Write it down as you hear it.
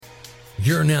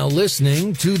You're now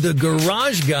listening to the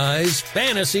Garage Guys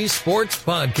Fantasy Sports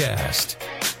Podcast.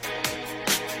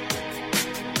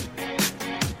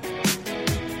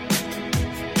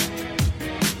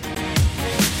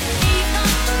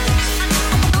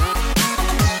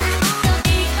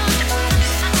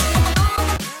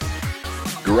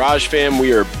 Garage fam,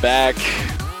 we are back.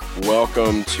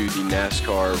 Welcome to the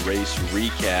NASCAR race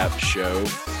recap show.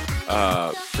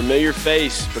 Familiar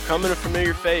face, becoming a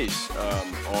familiar face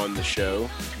on the show,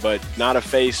 but not a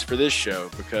face for this show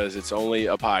because it's only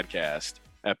a podcast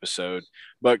episode.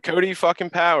 But Cody fucking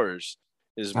Powers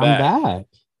is back. I'm back.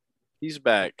 He's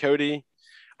back. Cody,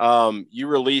 you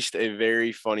released a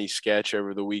very funny sketch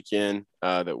over the weekend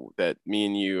that me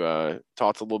and you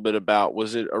talked a little bit about.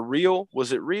 Was it real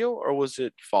or was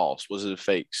it false? Was it a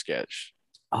fake sketch?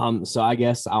 So I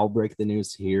guess I'll break the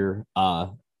news here.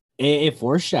 It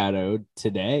foreshadowed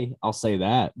today, I'll say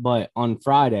that. But on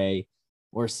Friday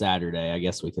or Saturday, I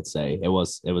guess we could say it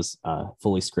was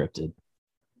fully scripted.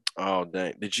 Oh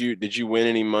dang! Did you win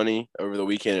any money over the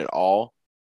weekend at all?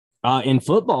 In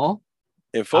football.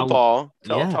 Tell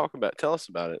us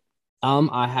about it.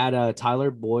 I had Tyler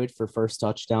Boyd for first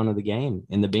touchdown of the game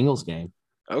in the Bengals game.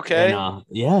 Okay. And,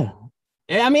 yeah.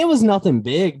 I mean, it was nothing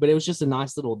big, but it was just a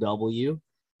nice little W.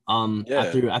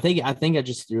 I think I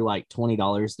just threw like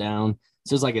 $20 down.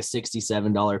 So it was like a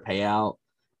 $67 payout.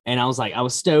 And I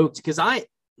was stoked because I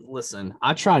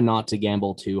try not to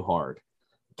gamble too hard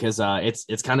because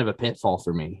it's kind of a pitfall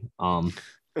for me. The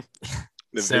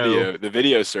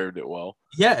video served it well.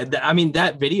 Yeah, I mean,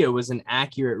 that video was an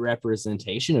accurate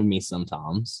representation of me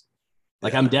sometimes.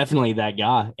 Like, yeah. I'm definitely that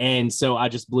guy. And so I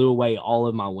just blew away all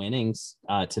of my winnings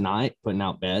tonight, putting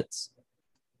out bets.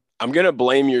 I'm going to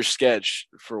blame your sketch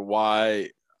for why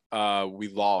we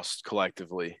lost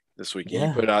collectively this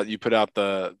weekend. Yeah. You put out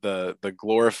the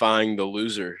glorifying the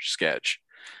loser sketch.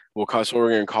 Well, that's what we're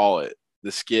going to call it.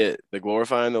 The skit, the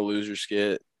glorifying the loser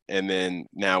skit. And then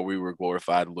now we were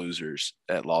glorified losers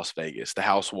at Las Vegas. The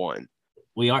house won.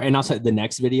 We are. And also the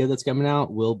next video that's coming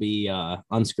out will be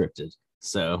unscripted.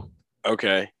 So.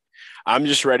 Okay. I'm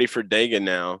just ready for Dega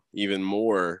now even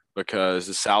more because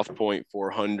the South Point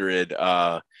 400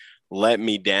 let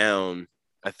me down.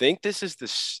 I think this is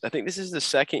the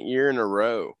second year in a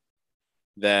row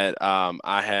that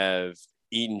I have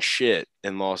eaten shit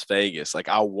in Las Vegas. Like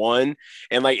I won,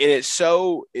 and it's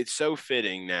so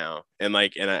fitting now. And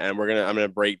I'm gonna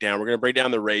break down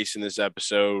the race in this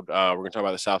episode. We're gonna talk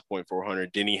about the South Point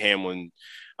 400. Denny Hamlin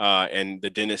and the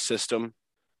Dennis system.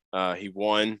 He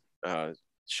won.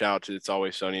 Shout out to It's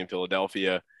Always Sunny in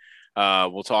Philadelphia.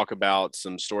 We'll talk about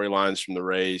some storylines from the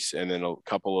race and then a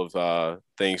couple of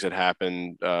things that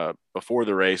happened before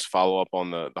the race, follow up on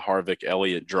the Harvick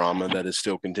Elliott drama that is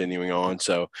still continuing on.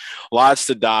 So lots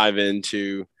to dive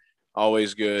into.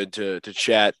 Always good to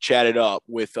chat it up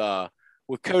with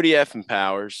Cody F. and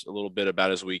Powers a little bit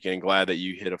about his weekend. Glad that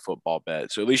you hit a football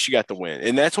bet. So at least you got the win.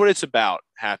 And that's what it's about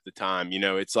half the time.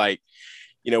 It's like,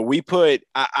 we put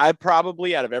 – I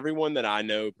probably out of everyone that I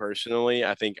know personally,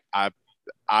 I think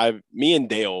me and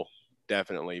Dale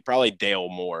definitely, probably Dale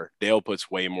more. Dale puts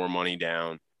way more money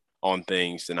down on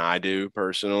things than I do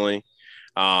personally.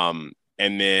 And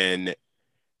then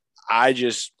I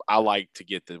like to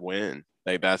get the win.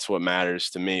 Like that's what matters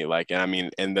to me.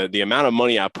 And the amount of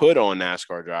money I put on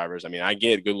NASCAR drivers, I mean, I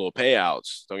get good little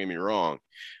payouts. Don't get me wrong.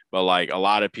 But a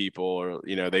lot of people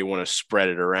are, they want to spread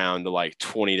it around to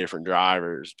 20 different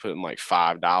drivers, putting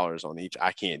 $5 on each.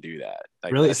 I can't do that.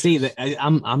 Really? See,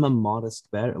 I'm a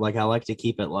modest bettor. I like to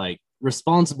keep it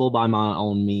responsible by my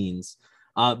own means.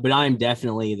 But I'm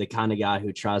definitely the kind of guy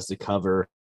who tries to cover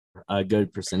a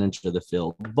good percentage of the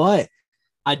field. But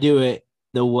I do it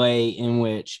the way in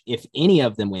which if any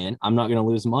of them win, I'm not going to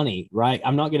lose money, right?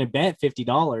 I'm not going to bet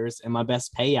 $50 and my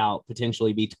best payout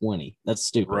potentially be 20. That's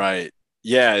stupid. Right.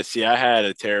 Yeah, see, I had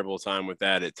a terrible time with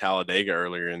that at Talladega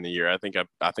earlier in the year. I think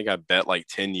I bet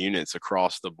 10 units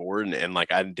across the board, and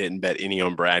I didn't bet any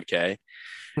on Brad K.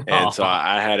 And so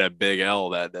I had a big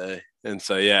L that day. And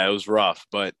so yeah, it was rough.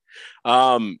 But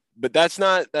that's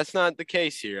not the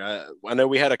case here. I know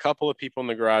we had a couple of people in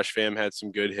the Garage fam had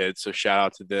some good hits, so shout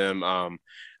out to them.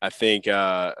 I think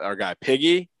our guy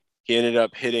Piggy, he ended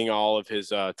up hitting all of his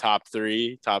top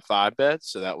 5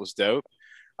 bets, so that was dope.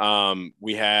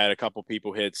 We had a couple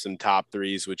people hit some top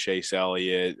 3s with Chase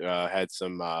Elliott, had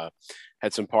some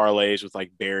parlays with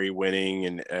Barry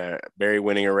winning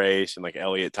a race and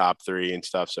Elliott top 3 and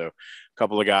stuff. So a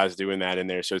couple of guys doing that in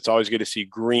there. So it's always good to see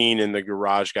green in the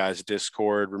Garage Guys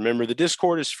Discord. Remember, the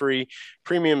Discord is free.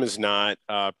 Premium is not.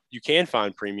 You can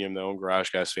find premium though on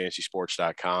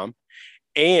GarageGuysFantasySports.com.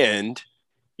 And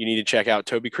you need to check out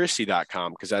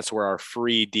tobychristie.com because that's where our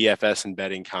free DFS and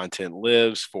betting content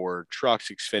lives for trucks,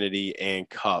 Xfinity, and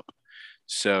Cup.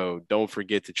 So don't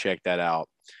forget to check that out.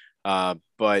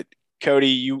 But Cody,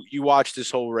 you watched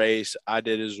this whole race. I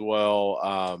did as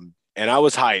well. And I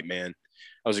was hyped, man.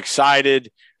 I was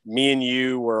excited. Me and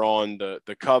you were on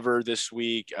the cover this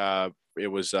week. It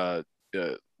was the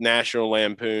National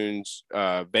Lampoon's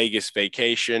Vegas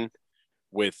Vacation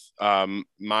with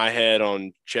my head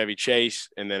on Chevy Chase,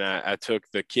 and then I took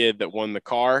the kid that won the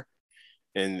car,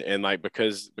 and like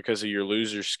because of your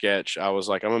loser sketch, I was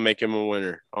like, I'm gonna make him a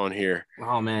winner on here.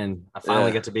 Oh man, I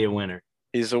finally get to be a winner.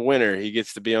 He's a winner. He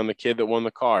gets to be on the kid that won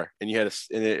the car, and you had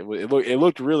it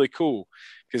looked really cool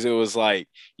because it was like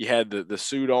you had the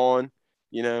suit on.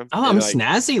 Oh, I'm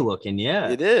snazzy looking. Yeah,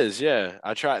 it is. Yeah,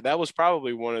 I tried. That was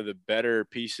probably one of the better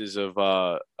pieces of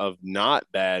not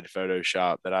bad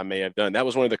Photoshop that I may have done. That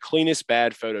was one of the cleanest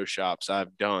bad Photoshops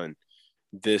I've done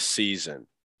this season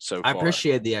so far. I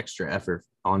appreciate the extra effort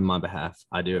on my behalf.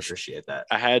 I do appreciate that.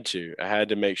 I had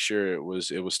to make sure it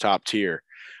was top tier,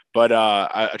 but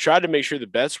I tried to make sure the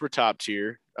bets were top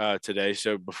tier today.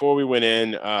 So before we went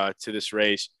in to this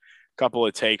race, a couple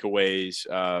of takeaways.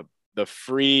 The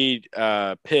free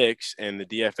picks and the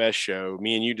DFS show,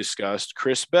 me and you discussed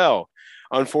Chris Bell.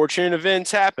 Unfortunate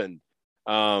events happened.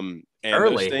 And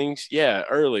early. Those things,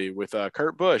 early with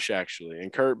Kurt Busch, actually.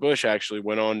 And Kurt Busch actually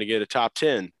went on to get a top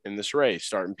 10 in this race,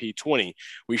 starting P20.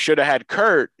 We should have had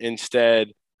Kurt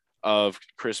instead of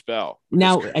Chris Bell.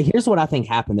 Now, here's what I think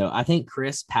happened, though. I think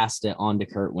Chris passed it on to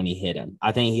Kurt when he hit him.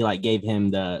 I think he gave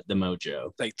him the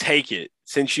mojo. Like, take it.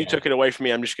 Since you took it away from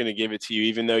me, I'm just going to give it to you,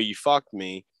 even though you fucked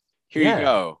me. Here you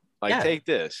go. Take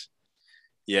this.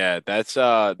 Yeah, that's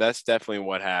definitely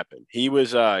what happened. He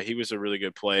was a really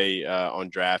good play on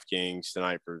DraftKings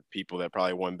tonight for people that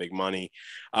probably won big money.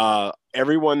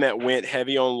 Everyone that went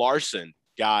heavy on Larson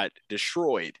got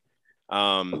destroyed.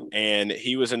 And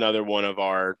he was another one of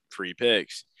our free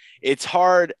picks. It's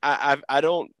hard. I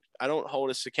don't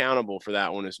hold us accountable for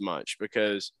that one as much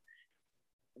because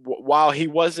while he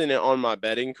wasn't on my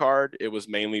betting card, it was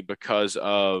mainly because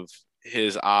of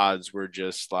his odds were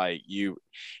just like you're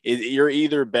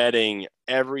either betting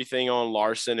everything on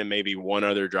Larson and maybe one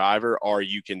other driver, or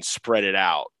you can spread it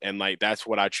out. And that's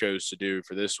what I chose to do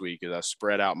for this week is I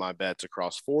spread out my bets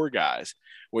across 4 guys,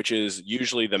 which is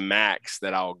usually the max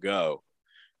that I'll go.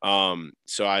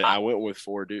 So I went with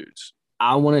 4 dudes.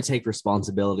 I want to take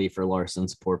responsibility for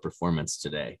Larson's poor performance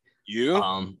today. You?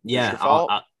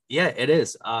 Yeah. Yeah, it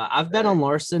is. I've bet on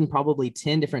Larson probably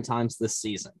 10 different times this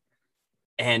season.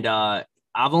 And I've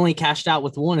only cashed out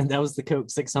with one, and that was the Coke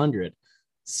 600.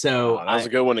 So that was a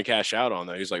good one to cash out on,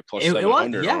 though. He's like plus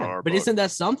 700 on our but book. Isn't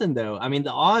that something, though? I mean,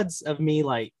 the odds of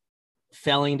me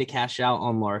failing to cash out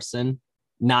on Larson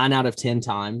 9 out of 10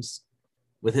 times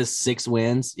with his 6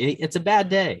 wins, it's a bad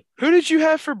day. Who did you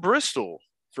have for Bristol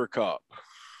for Cup?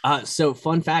 So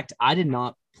fun fact, I did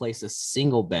not place a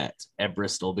single bet at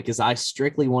Bristol because I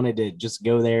strictly wanted to just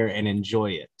go there and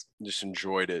enjoy it. Just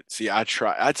enjoyed it. See, I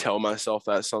tell myself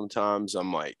that sometimes.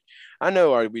 I'm like, I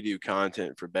know we do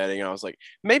content for betting. I was like,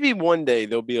 maybe one day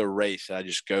there'll be a race that I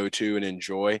just go to and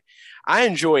enjoy. I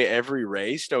enjoy every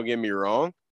race, don't get me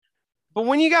wrong. But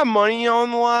when you got money on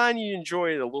the line, you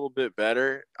enjoy it a little bit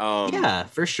better. Yeah,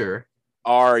 for sure.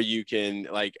 Or you can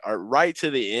right to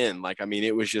the end.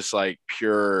 It was just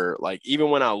pure,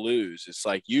 even when I lose, it's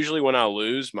usually when I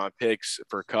lose, my picks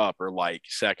for Cup are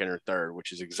second or third,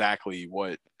 which is exactly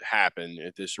what happened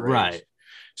at this race. Right.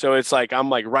 So it's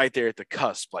I'm right there at the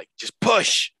cusp, just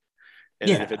push.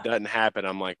 And then if it doesn't happen,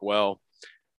 I'm well,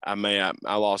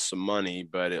 I lost some money,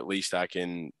 but at least I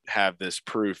can have this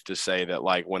proof to say that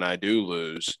when I do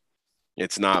lose,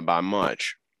 it's not by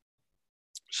much.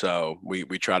 So we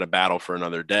try to battle for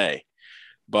another day,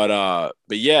 but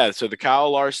yeah. So the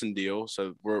Kyle Larson deal.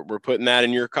 So we're putting that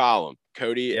in your column,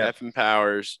 Cody F.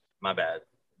 Powers. My bad.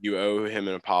 You owe him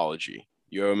an apology.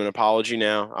 You owe him an apology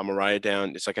now. I'm gonna write it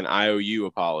down. It's like an IOU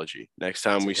apology. Next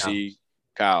time we see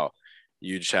Kyle,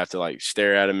 you just have to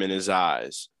stare at him in his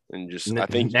eyes and just. I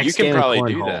think you can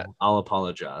probably do that. I'll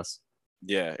apologize.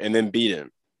 Yeah, and then beat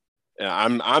him.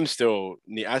 I still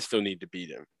need to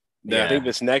beat him. I think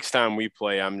this next time we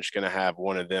play, I'm just going to have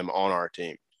one of them on our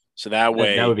team. So that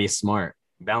way. That would be smart.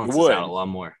 Balances out a lot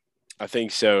more. I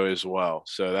think so as well.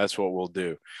 So that's what we'll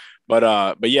do.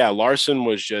 But yeah, Larson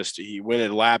was he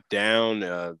went a lap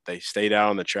down. They stayed out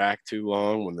on the track too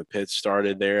long when the pits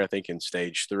started there, I think in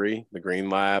stage 3, the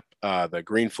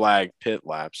green flag pit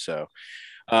lap. So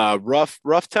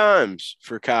rough times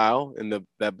for Kyle in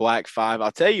that black 5.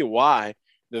 I'll tell you why.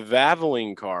 the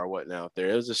Valvoline car wasn't out there.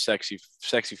 It was a sexy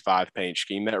 5 paint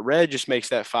scheme. That red just makes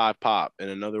that 5 pop in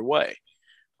another way.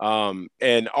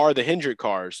 And are the Hendrick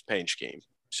cars paint scheme.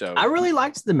 So I really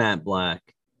liked the matte black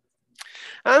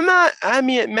I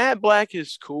mean, Matt Black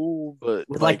is cool, but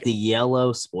with like the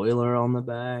yellow spoiler on the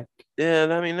back. yeah,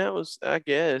 I mean, that was, I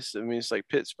guess, I mean, it's like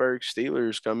Pittsburgh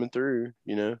Steelers coming through,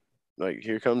 like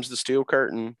here comes the steel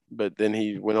curtain, but then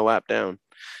he went a lap down.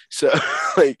 So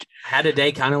like Had a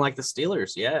day kind of like the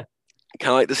Steelers. Yeah.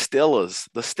 kind of like the Stellas.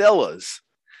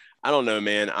 I don't know,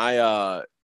 man.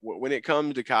 When it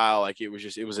comes to Kyle, like it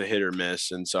was a hit or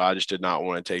miss, and so I just did not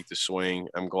want to take the swing.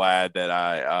 I'm glad that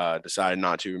I decided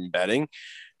not to in betting.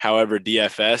 However,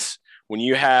 DFS, when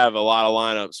you have a lot of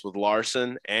lineups with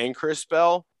Larson and Chris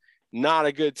Bell, not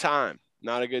a good time,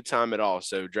 not a good time at all.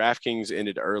 So DraftKings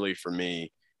ended early for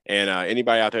me. And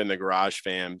anybody out there in the garage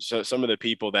fam, so some of the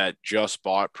people that just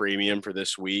bought premium for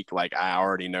this week, like I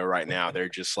already know right now, they're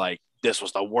just like, this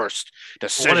was the worst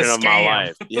decision of my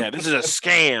life. Yeah, this is a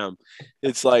scam.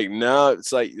 It's like, no,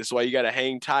 it's like, that's why you got to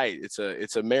hang tight.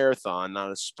 It's a marathon,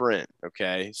 not a sprint.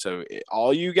 Okay. So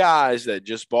all you guys that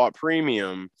just bought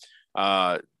premium,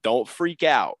 don't freak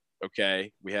out.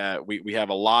 Okay. We have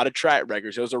a lot of track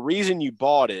records. There's a reason you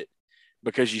bought it,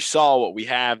 because you saw what we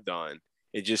have done.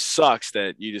 It just sucks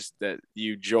that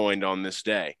you joined on this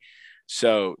day.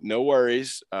 So no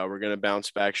worries. We're going to bounce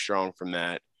back strong from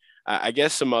that. I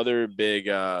guess some other big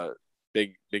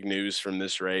news from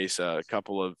this race. A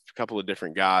couple of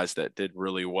different guys that did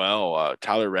really well.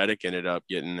 Tyler Reddick ended up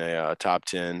getting a top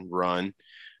 10 run.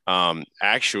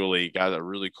 Actually got a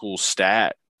really cool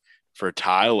stat for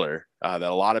Tyler that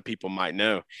a lot of people might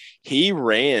know. He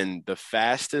ran the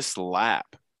fastest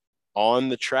lap on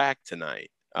the track tonight.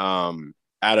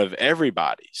 Out of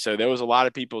everybody. So there was a lot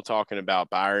of people talking about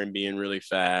Byron being really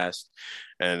fast,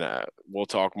 and we'll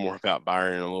talk more about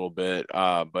Byron in a little bit.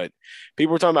 But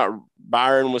people were talking about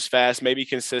Byron was fast, maybe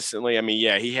consistently. I mean,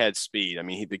 yeah, he had speed. I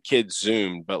mean, the kid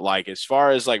zoomed, but like as far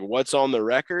as like what's on the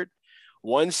record,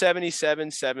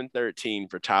 177.713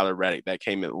 for Tyler Reddick. That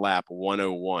came at lap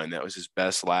 101. That was his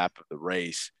best lap of the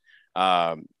race.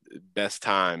 Best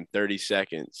time, 30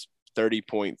 seconds,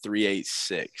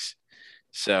 30.386.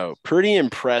 So pretty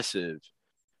impressive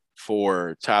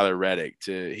for Tyler Reddick.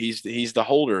 He's the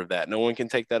holder of that. No one can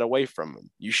take that away from him.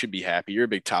 You should be happy. You're a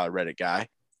big Tyler Reddick guy.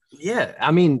 Yeah,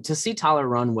 I mean, to see Tyler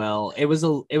run well, it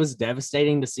was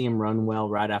devastating to see him run well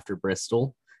right after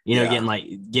Bristol.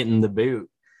 Getting the boot.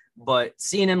 But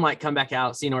seeing him like come back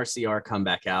out, seeing RCR come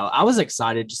back out, I was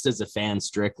excited just as a fan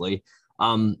strictly.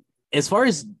 As far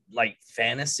as like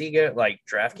fantasy like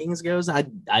DraftKings goes, I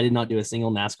did not do a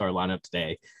single NASCAR lineup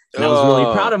today. And I was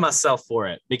really proud of myself for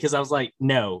it, because I was like,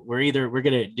 no, we're going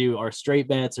to do our straight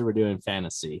bets or we're doing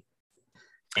fantasy.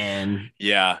 And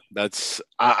yeah,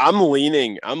 I'm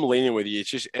leaning with you. It's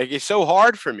just, it's so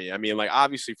hard for me. I mean, like,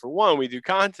 obviously for one, we do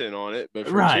content on it, but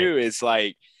for two, it's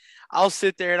like, I'll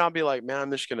sit there and I'll be like, man,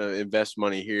 I'm just going to invest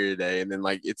money here today. And then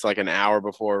like, it's like an hour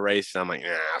before a race. And I'm like,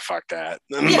 nah, fuck that.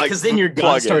 Yeah, because then your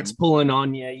gut starts pulling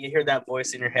on you. You hear that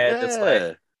voice in your head that's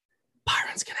like,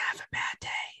 Byron's going to have a bad day.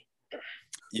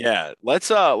 Yeah, let's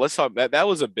talk. That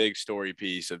was a big story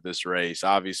piece of this race.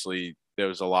 Obviously, there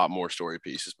was a lot more story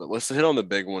pieces, but let's hit on the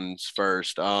big ones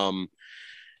first. I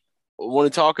want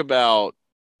to talk about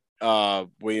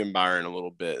William Byron a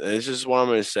little bit. And this is what I'm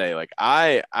going to say. Like,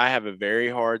 I have a very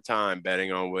hard time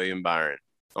betting on William Byron,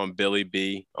 on Billy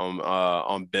B,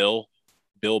 on Bill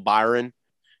Byron.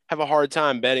 Have a hard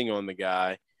time betting on the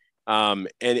guy. And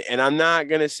I'm not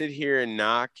going to sit here and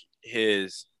knock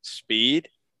his speed.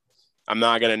 I'm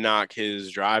not going to knock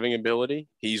his driving ability.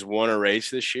 He's won a race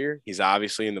this year. He's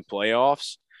obviously in the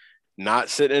playoffs, not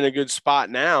sitting in a good spot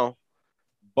now,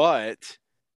 but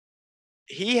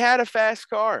he had a fast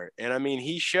car. And I mean,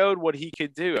 he showed what he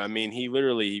could do. I mean,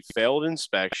 he failed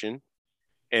inspection,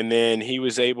 and then he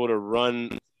was able to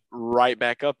run right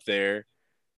back up there.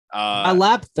 By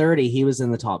lap 30, he was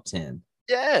in the top 10.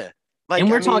 Yeah. Like,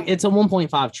 and talking, it's a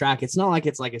 1.5 track. It's not like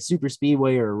it's like a super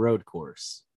speedway or a road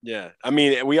course. Yeah. I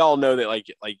mean, we all know that like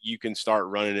you can start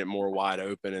running it more wide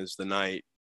open as the night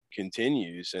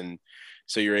continues. And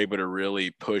so you're able to really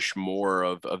push more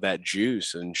of that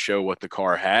juice and show what the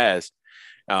car has.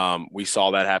 We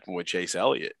saw that happen with Chase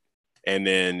Elliott. And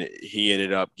then he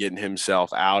ended up getting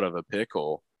himself out of a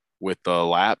pickle with the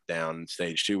lap down in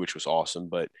stage 2, which was awesome.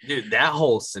 But dude, that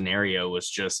whole scenario was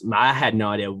just, I had no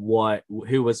idea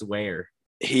who was where.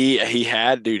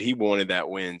 He wanted that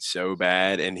win so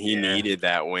bad, and he needed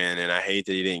that win. And I hate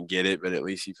that he didn't get it, but at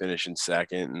least he finished in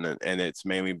second. And it's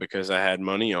mainly because I had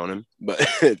money on him. But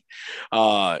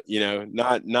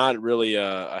not really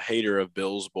a hater of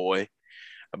Bill's boy.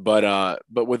 But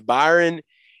with Byron,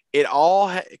 it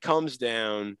all comes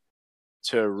down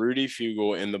to Rudy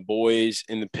Fugle and the boys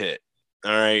in the pit.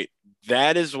 All right.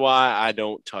 That is why I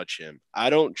don't touch him. I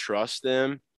don't trust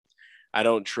them. I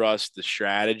don't trust the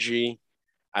strategy.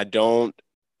 I don't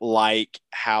like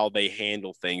how they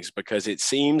handle things because it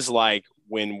seems like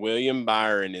when William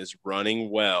Byron is running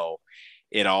well,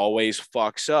 it always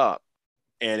fucks up.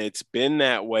 And it's been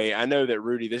that way. I know that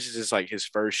Rudy, this is just like his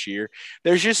first year.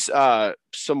 There's just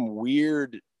some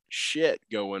weird shit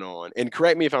going on. And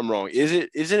correct me if I'm wrong. Isn't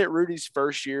it Rudy's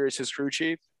first year as his crew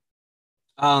chief?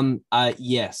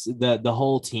 Yes, the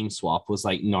whole team swap was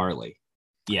like gnarly.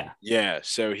 Yeah. Yeah.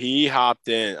 So he hopped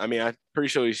in. I mean, I'm pretty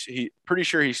sure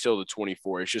he's still the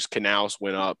 24. It's just Canals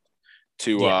went up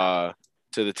to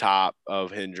the top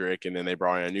of Hendrick, and then they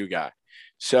brought in a new guy.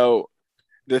 So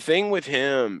the thing with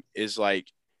him is like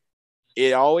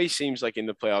it always seems like in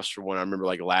the playoffs for one. I remember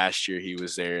like last year he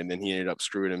was there, and then he ended up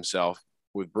screwing himself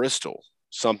with Bristol.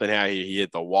 Something how he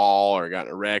hit the wall or got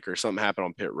in a wreck or something happened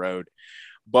on pit road.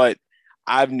 But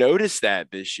I've noticed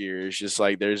that this year is just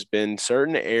like there's been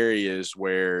certain areas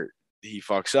where he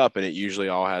fucks up, and it usually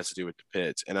all has to do with the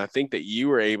pits. And I think that you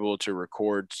were able to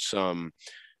record some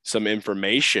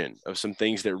information of some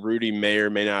things that Rudy may or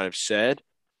may not have said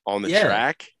on the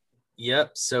track.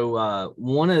 Yep. So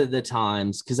one of the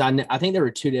times, because I think there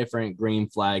were two different green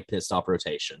flag pit stop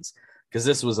rotations, because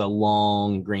this was a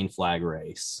long green flag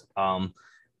race.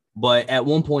 But at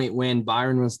one point when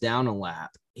Byron was down a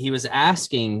lap, he was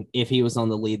asking if he was on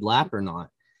the lead lap or not.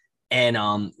 And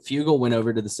Fugle went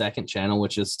over to the second channel,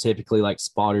 which is typically like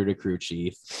spotter to crew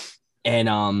chief.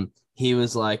 And he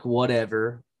was like,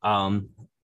 whatever,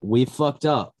 we fucked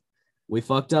up. We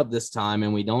fucked up this time,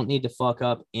 and we don't need to fuck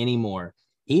up anymore.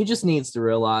 He just needs to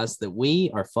realize that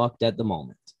we are fucked at the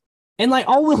moment. And like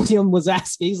all William was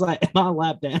asking, he's like, am I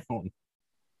lap down?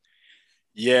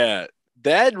 Yeah,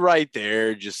 that right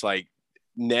there, just like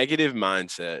negative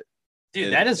mindset.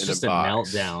 Dude, that is just a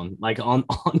meltdown, like on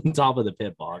top of the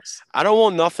pit box. I don't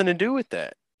want nothing to do with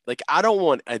that. Like, I don't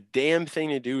want a damn thing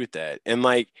to do with that. And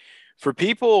like, for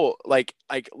people like,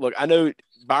 look, I know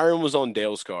Byron was on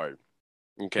Dale's card,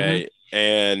 okay,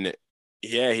 and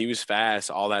yeah, he was fast,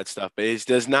 all that stuff, but it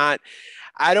does not.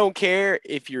 I don't care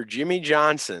if you're Jimmy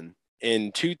Johnson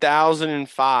in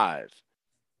 2005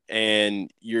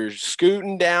 and you're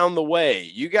scooting down the way.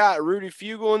 You got Rudy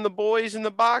Fugle and the boys in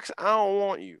the box. I don't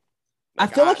want you.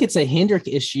 Like, I feel like it's a Hendrick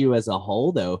issue as a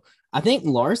whole, though. I think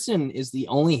Larson is the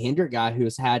only Hendrick guy who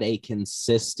has had a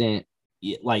consistent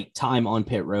like time on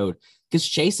pit road, because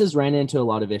Chase has ran into a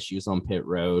lot of issues on pit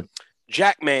road.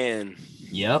 Jackman.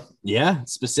 Yep. Yeah.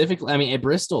 Specifically, I mean, at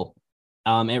Bristol,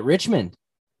 at Richmond,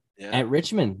 and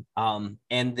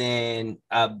then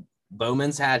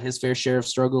Bowman's had his fair share of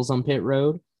struggles on pit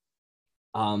road.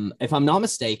 If I'm not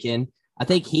mistaken, I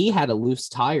think he had a loose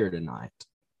tire tonight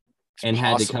and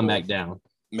had to come back down.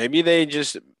 Maybe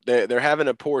they're having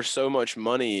to pour so much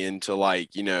money into,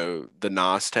 like, you know, the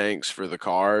NOS tanks for the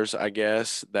cars, I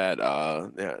guess, that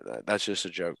that's just a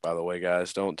joke, by the way,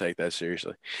 guys. Don't take that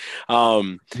seriously.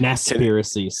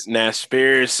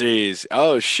 Naspiracies.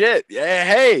 Oh shit. Yeah,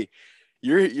 hey.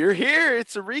 You're here.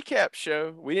 It's a recap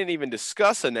show. We didn't even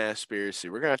discuss a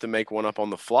Naspiracy. We're gonna have to make one up on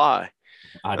the fly.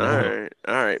 I know.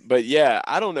 All right. But yeah,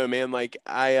 I don't know, man. Like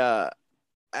I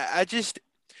just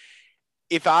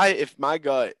if my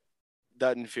gut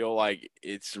doesn't feel like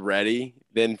it's ready,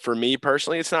 then for me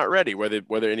personally, it's not ready.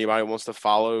 Whether anybody wants to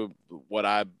follow what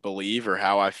I believe or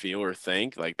how I feel or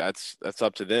think, like that's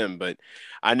up to them. But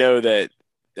I know that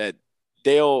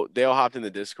Dale hopped in the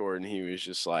Discord and he was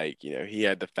just like, you know, he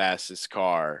had the fastest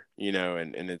car, you know,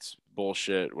 and it's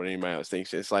bullshit what anybody else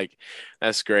thinks. It's like,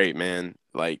 that's great, man.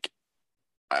 Like,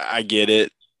 I get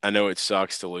it. I know it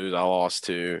sucks to lose. I lost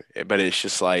too, but it's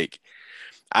just like,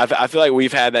 I feel like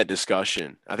we've had that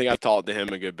discussion. I think I've talked to him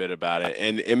a good bit about it,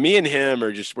 and me and him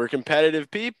we're competitive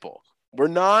people. We're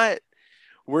not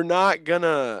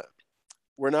gonna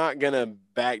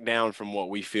back down from what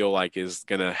we feel like is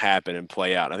gonna happen and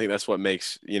play out. I think that's what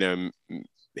makes, you know,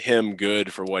 him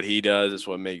good for what he does. It's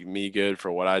what makes me good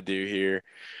for what I do here.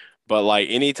 But like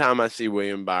anytime I see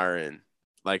William Byron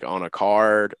like on a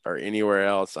card or anywhere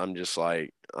else, I'm just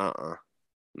like,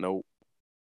 nope.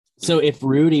 So if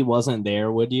Rudy wasn't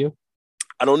there, would you?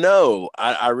 I don't know.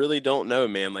 I really don't know,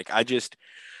 man. Like I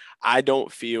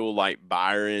don't feel like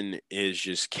Byron is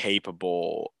just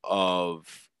capable of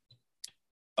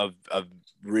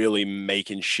really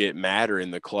making shit matter in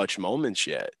the clutch moments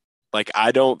yet. Like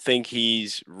I don't think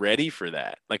he's ready for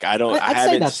that. Like I'd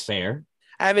say that's fair.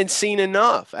 I haven't seen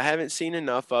enough. I haven't seen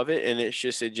enough of it, and it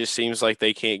just seems like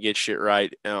they can't get shit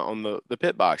right on the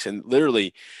pit box. And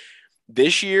literally,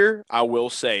 This year, I will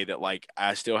say that like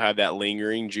I still have that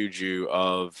lingering juju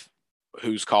of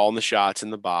who's calling the shots in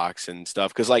the box and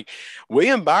stuff. Because like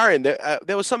William Byron,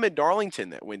 there was some at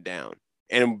Darlington that went down,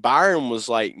 and Byron was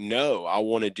like, "No, I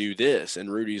want to do this,"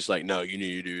 and Rudy's like, "No, you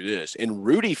need to do this," and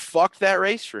Rudy fucked that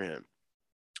race for him,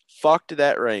 fucked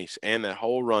that race and that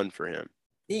whole run for him.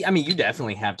 I mean, you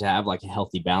definitely have to have like a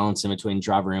healthy balance in between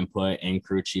driver input and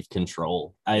crew chief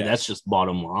control. Yes. That's just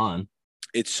bottom line.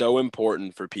 It's so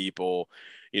important for people.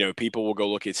 People will go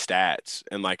look at stats,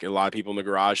 and like a lot of people in the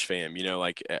garage fam,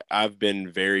 like I've been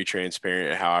very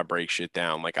transparent at how I break shit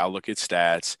down. Like I look at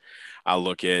stats, I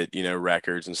look at,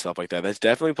 records and stuff like that. That's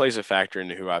definitely plays a factor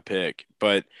into who I pick.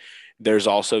 But there's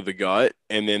also the gut,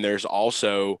 and then there's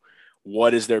also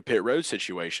what is their pit road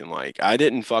situation like. I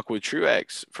didn't fuck with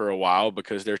Truex for a while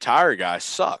because their tire guy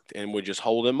sucked and would just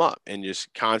hold him up and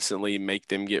just constantly make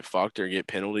them get fucked or get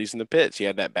penalties in the pits. He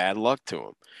had that bad luck to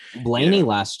him. Blaney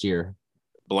last year.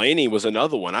 Blaney was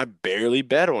another one. I barely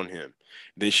bet on him.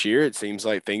 This year, it seems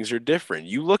like things are different.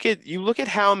 You look at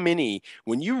how many,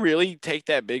 when you really take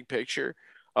that big picture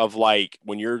of like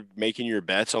when you're making your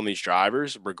bets on these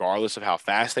drivers, regardless of how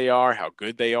fast they are, how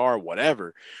good they are,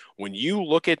 whatever, when you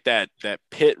look at that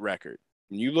pit record,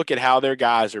 when you look at how their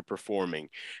guys are performing,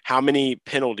 how many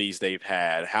penalties they've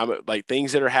had, how like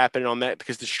things that are happening on that,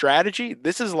 because the strategy,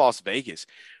 this is Las Vegas.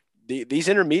 These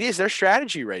intermediates, they're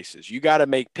strategy races. You got to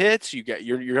make pits. You're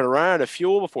going to run out of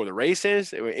fuel before the race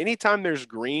ends. Anytime there's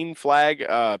green flag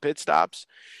pit stops,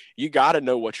 you got to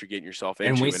know what you're getting yourself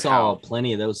into. And we saw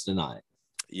plenty of those tonight.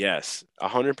 Yes,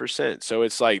 100%. So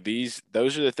it's like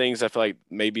those are the things I feel like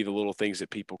maybe the little things that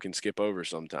people can skip over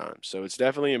sometimes. So it's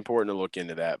definitely important to look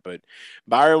into that. But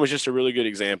Byron was just a really good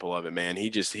example of it, man.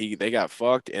 They got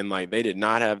fucked, and like they did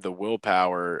not have the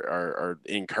willpower or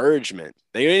encouragement.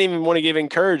 They didn't even want to give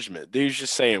encouragement. They was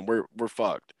just saying we're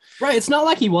fucked. Right. It's not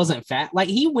like he wasn't fat. Like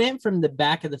he went from the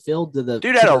back of the field to the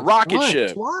dude had a rocket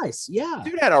ship twice. Yeah.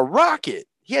 Dude had a rocket.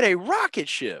 He had a rocket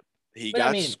ship. He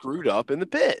got screwed up in the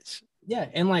pits. Yeah,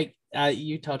 and like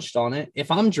you touched on it.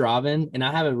 If I'm driving and I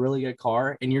have a really good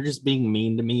car and you're just being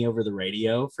mean to me over the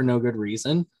radio for no good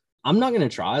reason, I'm not going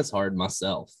to try as hard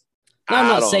myself. Now, I'm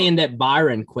not saying that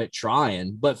Byron quit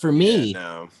trying, but for me,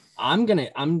 I'm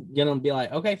gonna be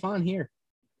like, okay, fine, here.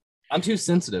 I'm too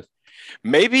sensitive.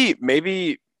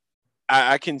 Maybe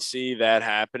I can see that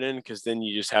happening because then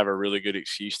you just have a really good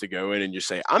excuse to go in and just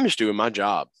say, I'm just doing my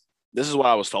job. This is what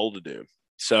I was told to do.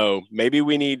 So maybe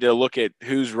we need to look at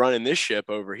who's running this ship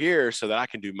over here so that I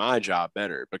can do my job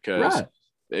better. Because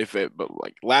but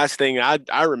last thing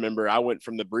I remember, I went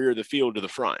from the rear of the field to the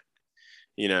front,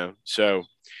 so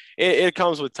it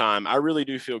comes with time. I really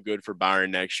do feel good for Byron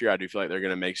next year. I do feel like they're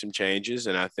going to make some changes,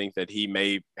 and I think that he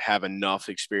may have enough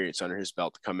experience under his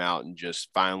belt to come out and just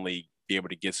finally be able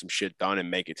to get some shit done and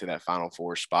make it to that Final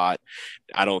Four spot.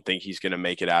 I don't think he's going to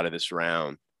make it out of this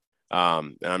round.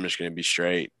 And I'm just going to be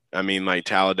straight. I mean, like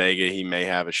Talladega, he may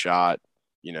have a shot.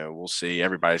 We'll see.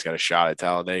 Everybody's got a shot at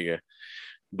Talladega.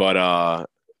 But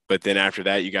then after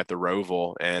that, you got the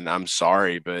Roval. And I'm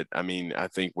sorry, but I mean, I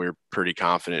think we're pretty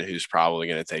confident who's probably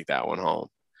going to take that one home.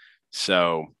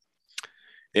 So,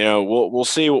 we'll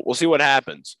see. We'll see what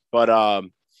happens. But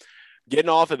getting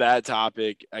off of that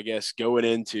topic, I guess going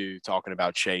into talking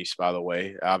about Chase, by the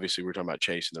way, obviously we're talking about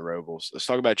Chase and the Rovals. Let's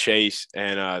talk about Chase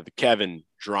and the Kevin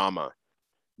drama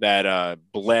that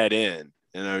bled in.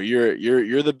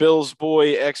 You're the Bills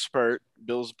boy expert,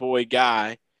 Bills boy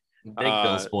guy.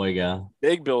 Bills boy guy.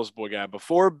 Big Bills boy guy.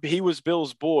 Before he was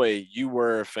Bills boy, you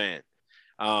were a fan.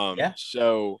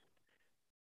 So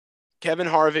Kevin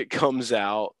Harvick comes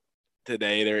out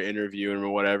today, they're interviewing or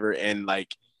whatever, and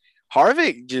like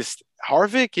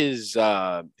Harvick is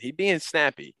he being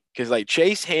snappy because like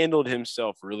Chase handled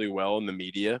himself really well in the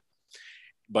media.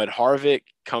 But Harvick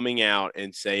coming out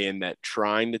and saying that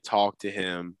trying to talk to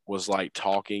him was like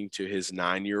talking to his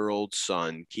 9-year-old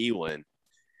son, Keelan.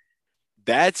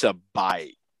 That's a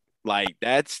bite. Like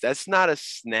that's not a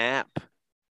snap.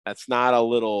 That's not a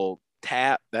little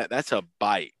tap. That's a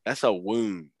bite. That's a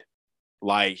wound.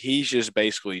 Like he's just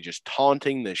basically just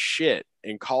taunting the shit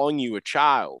and calling you a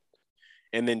child.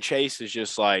 And then Chase is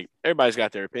just like, everybody's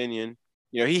got their opinion.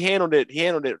 He handled it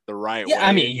the right way.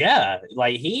 I mean,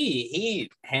 like he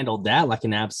handled that like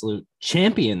an absolute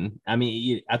champion. I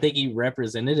mean, I think he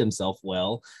represented himself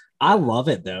well. I love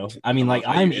it though. I mean, like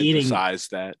I'm eating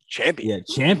that champion.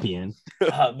 Yeah, champion.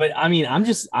 But I mean,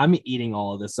 I'm eating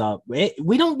all of this up.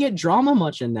 We don't get drama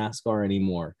much in NASCAR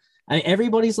anymore. I mean,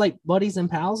 everybody's like buddies and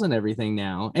pals and everything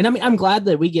now. And I mean, I'm glad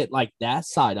that we get like that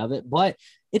side of it, but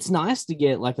it's nice to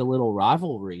get like a little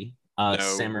rivalry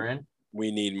simmering.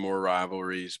 We need more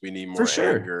rivalries. We need For more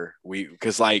sure. anger.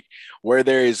 Because like where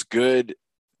there is good,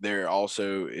 there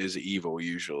also is evil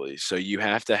usually. So you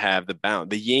have to have the balance,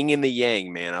 the yin and the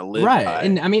yang, man. I live Right. by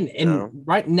And it, I mean, you know?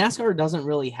 NASCAR doesn't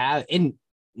really have, and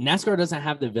NASCAR doesn't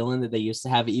have the villain that they used to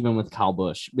have, even with Kyle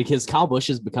Busch, because Kyle Busch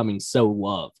is becoming so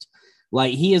loved.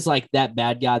 Like, he is like that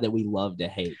bad guy that we love to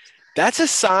hate. That's a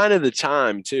sign of the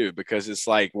time too, because it's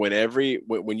like when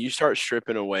you start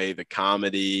stripping away the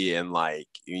comedy and like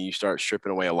you start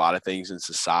stripping away a lot of things in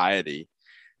society,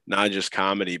 not just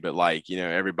comedy, but like,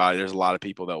 everybody, there's a lot of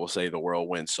people that will say the world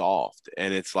went soft.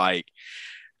 And it's like,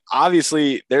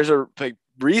 obviously there's a like,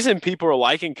 reason people are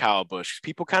liking Kyle Busch.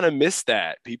 People kind of miss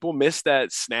that. People miss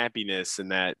that snappiness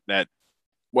and that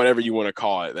whatever you want to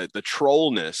call it, that the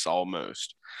trollness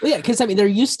almost. Well, yeah, because I mean, there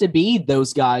used to be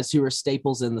those guys who were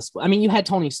staples in the sport. I mean, you had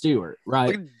Tony Stewart, right?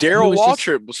 Like Daryl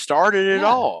Waltrip started it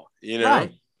all,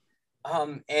 right.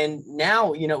 And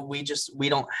now, we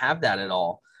don't have that at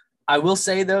all. I will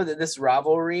say though that this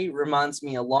rivalry reminds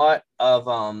me a lot of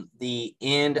the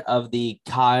end of the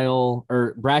Kyle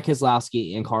or Brad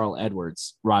Keselowski and Carl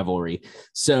Edwards rivalry.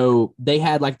 So they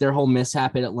had like their whole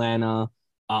mishap at Atlanta.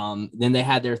 Then they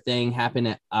had their thing happen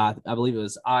at I believe it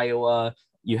was Iowa.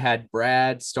 You had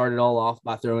Brad started all off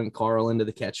by throwing Carl into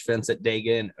the catch fence at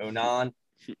Dega in 2009.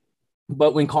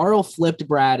 But when Carl flipped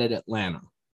Brad at Atlanta,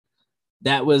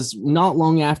 that was not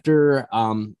long after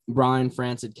Brian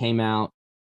France had came out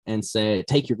and said,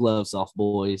 "Take your gloves off,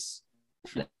 boys."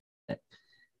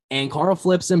 And Carl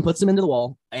flips him, puts him into the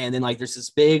wall. And then like there's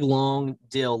this big long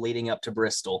deal leading up to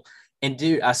Bristol. And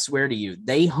dude, I swear to you,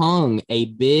 they hung a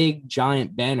big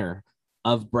giant banner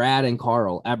of Brad and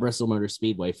Carl at Bristol Motor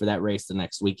Speedway for that race the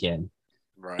next weekend.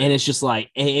 Right. And it's just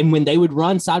like, and when they would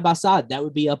run side by side, that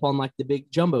would be up on like the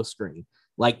big jumbo screen.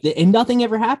 And nothing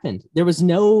ever happened. There was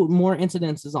no more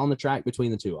incidences on the track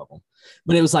between the two of them.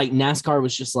 But it was like NASCAR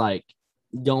was just like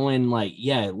going like,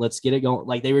 yeah, let's get it going.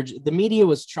 Like the media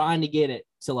was trying to get it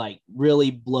to like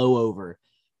really blow over.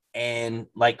 And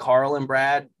like Carl and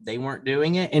Brad, they weren't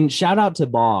doing it. And shout out to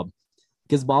Bob,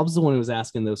 because Bob's the one who was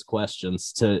asking those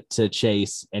questions to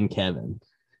Chase and Kevin.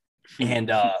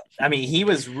 And I mean, he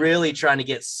was really trying to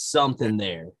get something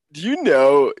there. Do you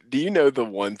know the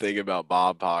one thing about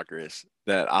Bob Pockrass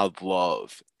that I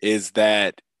love is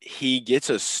that he gets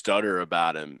a stutter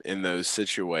about him in those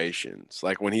situations.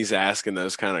 Like when he's asking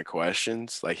those kind of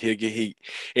questions, like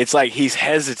it's like he's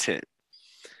hesitant.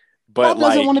 But Bob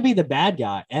doesn't want to be the bad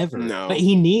guy ever. No. But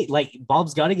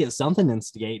Bob's got to get something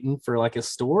instigating for like a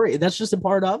story. That's just a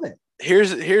part of it.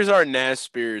 Here's our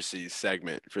NASCAR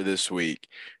segment for this week.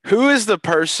 Who is the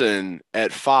person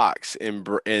at Fox in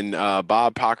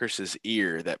Bob Pockrass's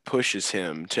ear that pushes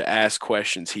him to ask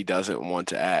questions he doesn't want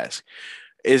to ask?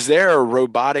 Is there a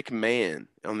robotic man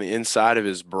on the inside of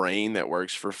his brain that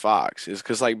works for Fox? Is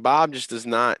because like Bob just does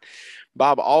not.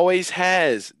 Bob always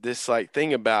has this like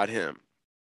thing about him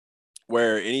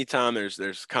where anytime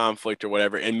there's conflict or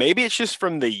whatever, and maybe it's just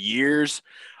from the years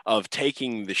of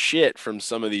taking the shit from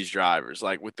some of these drivers,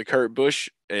 like with the Kurt Busch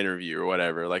interview or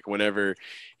whatever, like whenever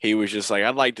he was just like,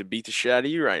 I'd like to beat the shit out of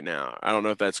you right now. I don't know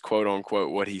if that's quote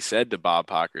unquote what he said to Bob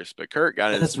Pockrass, but Kurt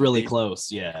got That's really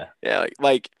close. Yeah. Yeah.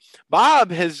 Like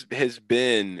Bob has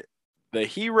been the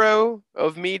hero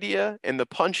of media and the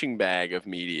punching bag of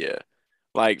media,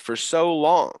 like for so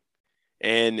long.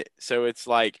 And so it's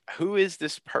like, who is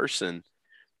this person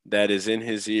that is in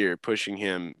his ear pushing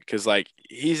him? Because like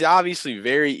he's obviously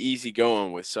very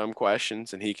easygoing with some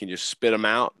questions and he can just spit them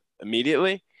out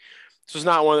immediately. So it's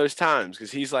not one of those times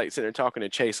because he's like sitting there talking to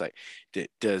Chase like,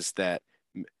 does that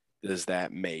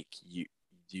make you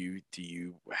do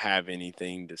you have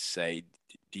anything to say?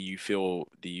 Do you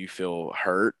feel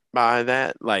hurt by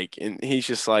that? Like, and he's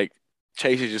just like,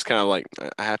 Chase is just kind of like,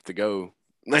 I have to go.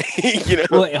 Well,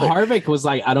 Harvick was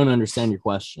like, I don't understand your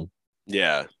question.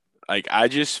 Yeah. Like, I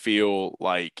just feel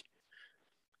like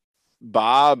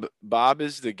Bob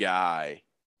is the guy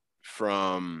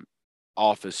from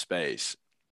Office Space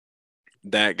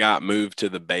that got moved to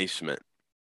the basement.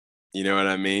 You know what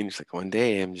I mean? It's like one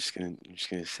day I'm just gonna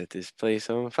set this place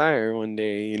on fire. One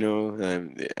day,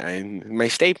 I'm my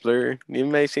stapler. You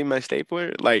may see my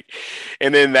stapler, like,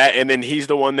 and then he's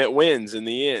the one that wins in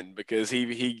the end because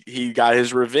he got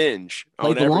his revenge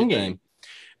on the long everything. game.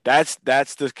 That's the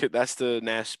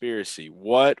NASCAR.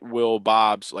 What will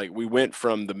Bob's like? We went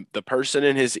from the person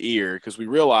in his ear because we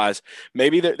realized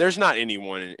maybe there's not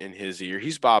anyone in his ear.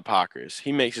 He's Bob Pockrass.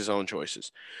 He makes his own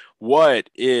choices. What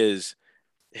is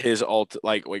his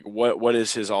what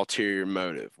is his ulterior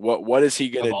motive? What is he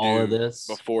gonna do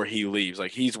before he leaves?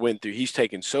 Like he's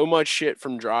taken so much shit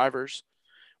from drivers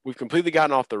We've completely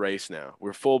gotten off the race now.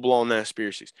 We're full blown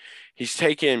conspiracies. He's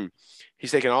taken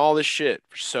all this shit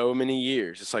for so many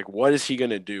years. It's like, what is he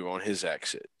gonna do on his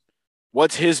exit?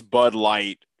 What's his Bud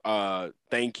Light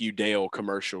thank you Dale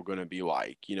commercial gonna be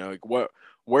like? You know, like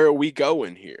where are we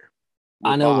going here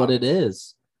I with know what Bob? it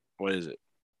is. What is it?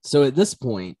 So at this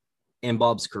point in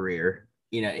Bob's career,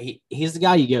 you know, he's the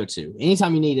guy you go to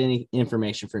anytime you need any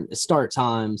information from start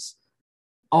times.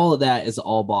 All of that is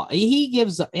all Bob. He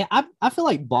gives. I feel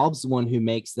like Bob's the one who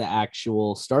makes the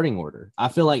actual starting order. I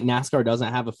feel like NASCAR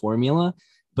doesn't have a formula,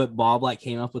 but Bob like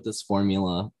came up with this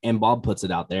formula and Bob puts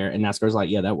it out there, and NASCAR's like,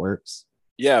 yeah, that works.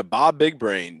 Yeah, Bob Big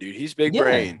Brain, dude. He's big Yeah,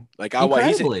 brain. Like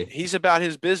incredibly. he's about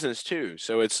his business too.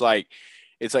 So it's like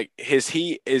is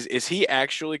he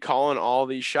actually calling all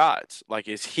these shots? Like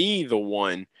is he the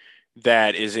one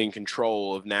that is in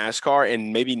control of NASCAR,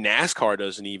 and maybe NASCAR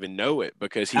doesn't even know it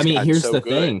because I he's mean, gotten here's so the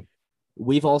good. thing.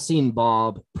 We've all seen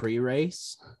Bob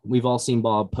pre-race. We've all seen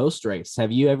Bob post-race.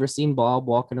 Have you ever seen Bob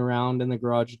walking around in the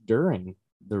garage during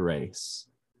the race?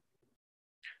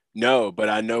 No, but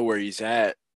I know where he's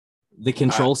at. The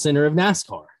control center of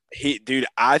NASCAR. Dude,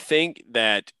 I think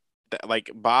that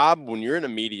like Bob, when you're in a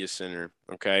media center,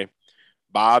 okay,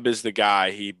 Bob is the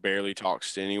guy. He barely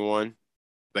talks to anyone.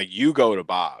 Like you go to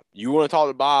Bob. You want to talk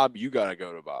to Bob, you gotta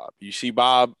go to Bob. You see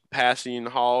Bob passing in the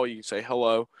hall, you can say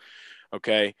hello.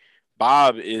 Okay.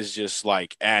 Bob is just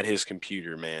like at his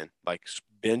computer, man. Like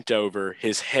bent over.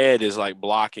 His head is like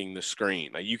blocking the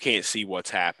screen. Like you can't see what's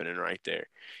happening right there.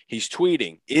 He's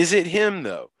tweeting. Is it him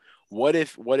though? What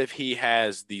if he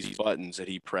has these buttons that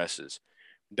he presses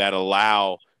that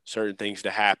allow certain things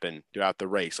to happen throughout the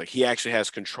race? Like he actually has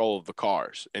control of the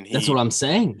cars, and That's what I'm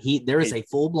saying. There is a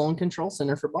full-blown control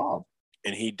center for Bob.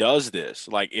 and he does this.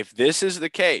 Like if this is the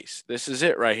case, this is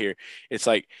it right here. It's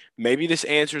like maybe this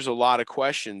answers a lot of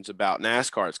questions about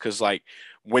NASCARs, because like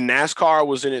when NASCAR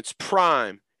was in its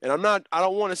prime, and I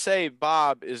don't want to say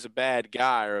Bob is a bad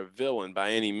guy or a villain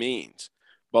by any means,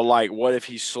 but like what if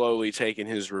he's slowly taking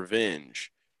his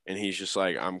revenge and he's just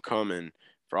like, I'm coming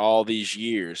for all these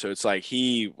years. So it's like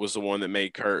he was the one that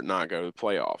made Kurt not go to the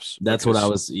playoffs. That's what I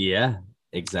was. Yeah,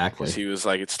 exactly. He was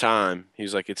like, it's time. He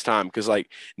was like, it's time. Because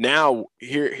like now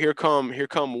here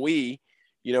come we,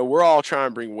 you know, we're all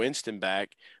trying to bring Winston back.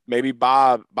 Maybe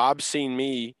Bob's seen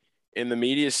me in the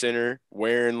media center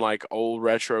wearing like old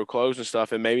retro clothes and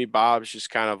stuff, and maybe Bob's just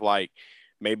kind of like,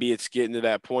 maybe it's getting to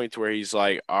that point where he's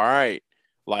like, all right,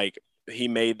 like he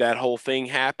made that whole thing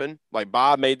happen. Like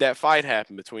Bob made that fight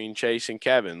happen between Chase and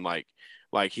Kevin. Like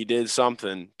he did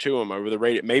something to him over the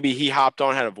radio. Maybe he hopped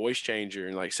on, had a voice changer,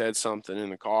 and like said something in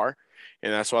the car,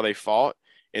 and that's why they fought.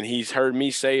 And he's heard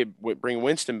me say bring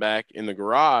Winston back in the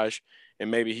garage, and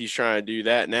maybe he's trying to do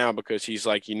that now because he's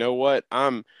like, you know what,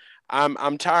 I'm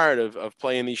tired of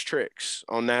playing these tricks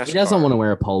on NASCAR. He doesn't want to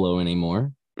wear a polo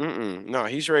anymore. No,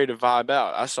 he's ready to vibe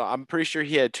out. I'm pretty sure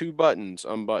he had 2 buttons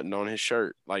unbuttoned on his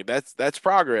shirt. Like that's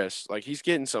progress. Like he's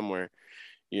getting somewhere,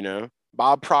 you know.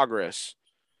 Bob Progress.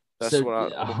 That's So,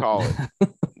 what I would call it.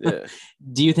 Yeah.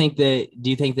 Do you think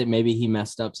that maybe he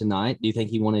messed up tonight? Do you think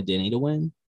he wanted Denny to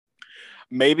win?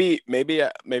 Maybe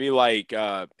like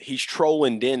he's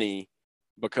trolling Denny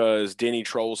because Denny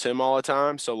trolls him all the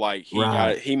time. So like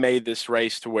he made this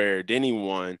race to where Denny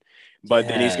won, but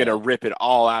then he's gonna rip it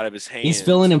all out of his hands. He's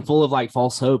filling him full of like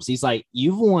false hopes. He's like,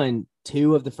 you've won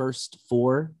 2 of the first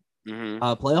 4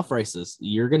 playoff races.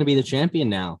 You're gonna be the champion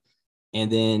now. And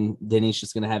then he's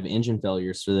just going to have engine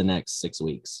failures for the next 6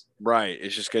 weeks. Right.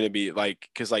 It's just going to be like,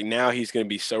 because like now he's going to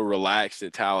be so relaxed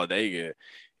at Talladega.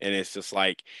 And it's just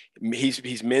like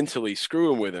he's mentally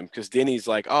screwing with him because Denny's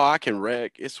like, oh, I can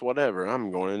wreck. It's whatever.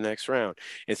 I'm going to the next round.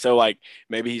 And so like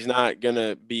maybe he's not going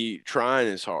to be trying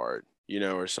as hard, you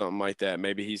know, or something like that.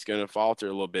 Maybe he's going to falter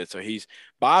a little bit. So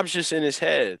Bob's just in his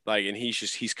head, like, and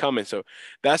he's coming. So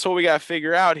that's what we got to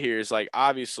figure out here is like,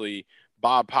 obviously,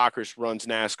 Bob Pockris runs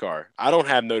NASCAR. I don't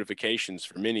have notifications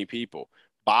for many people.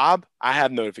 Bob, I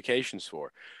have notifications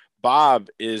for. Bob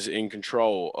is in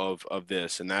control of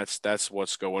this, and that's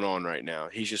what's going on right now.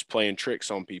 He's just playing tricks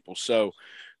on people. So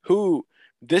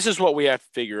this is what we have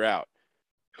to figure out.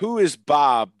 Who is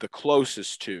Bob the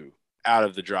closest to out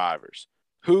of the drivers?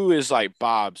 Who is like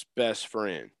Bob's best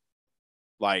friend?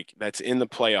 Like that's in the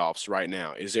playoffs right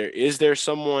now. Is there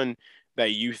someone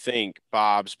that you think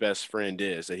Bob's best friend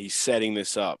is, that he's setting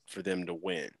this up for them to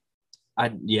win?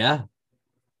 Yeah.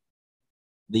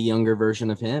 The younger version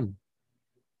of him.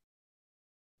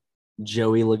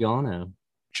 Joey Logano.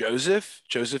 Joseph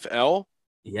L?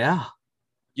 Yeah.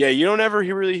 Yeah, you don't ever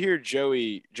really hear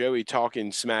Joey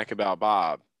talking smack about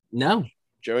Bob. No.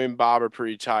 Joey and Bob are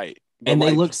pretty tight. And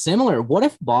they look similar. What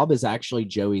if Bob is actually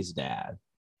Joey's dad?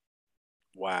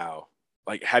 Wow.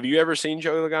 Like, have you ever seen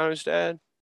Joey Logano's dad?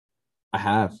 I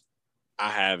have. I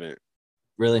haven't.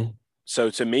 Really? So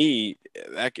to me,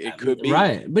 that it could be.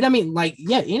 Right. But I mean, like,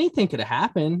 yeah, anything could have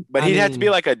happened. But I he'd have to be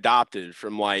mean, like adopted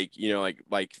from like,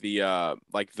 like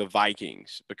the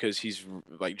Vikings, because he's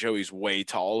like Joey's way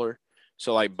taller.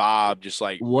 So like Bob just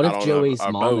like what got if on Joey's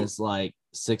a mom boat. is like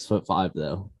 6'5"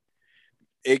 though?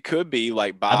 It could be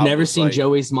like I've Bob never was seen like,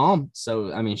 Joey's mom,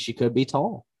 so I mean, she could be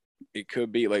tall. it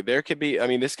could be like there could be. I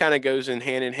mean, this kind of goes in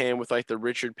hand with like the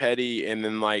Richard Petty and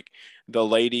then like the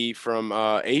lady from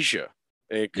Asia.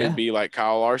 It could Yeah. be like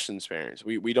Kyle Larson's parents.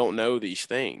 We don't know these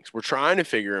things. We're trying to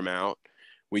figure them out.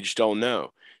 We just don't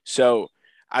know. So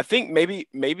I think maybe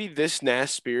this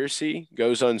NASCAR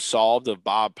goes unsolved of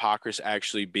Bob Pockrass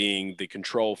actually being the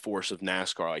control force of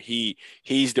NASCAR. Like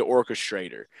he's the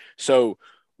orchestrator. So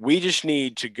we just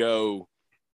need to go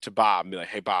to Bob and be like,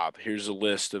 hey Bob, here's a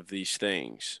list of these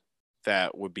things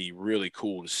that would be really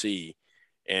cool to see.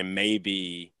 And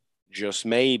maybe, just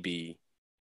maybe,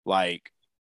 like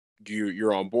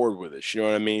you're on board with it. You know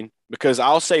what I mean? Because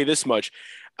I'll say this much,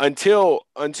 until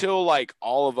like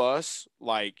all of us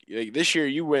like this year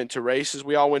you went to races,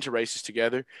 we all went to races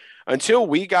together. Until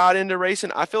we got into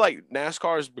racing, I feel like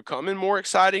NASCAR is becoming more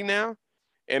exciting now,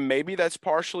 and maybe that's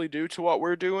partially due to what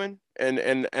we're doing.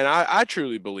 And I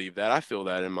truly believe that. I feel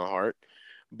that in my heart.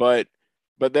 But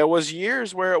there was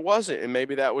years where it wasn't, and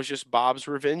maybe that was just Bob's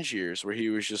revenge years where he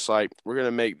was just like, we're gonna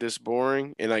make this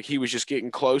boring, and like he was just getting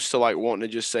close to like wanting to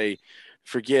just say,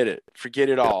 forget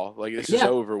it all, like this is Yeah.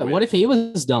 over What with. if he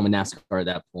was dumb in NASCAR at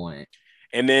that point?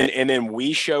 And then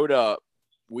we showed up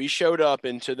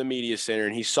into the media center,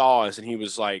 and he saw us, and he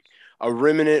was like a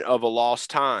remnant of a lost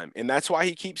time, and that's why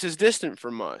he keeps his distance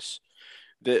from us.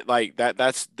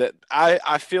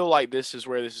 I feel like this is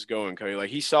where this is going, Cody.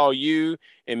 Like he saw you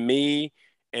and me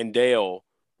and Dale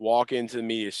walk into the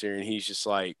media center, and he's just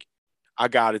like, I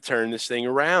got to turn this thing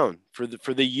around for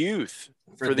the youth,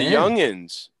 For for the them.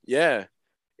 youngins. Yeah,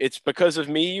 it's because of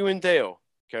me, you, and Dale,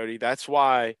 Cody. That's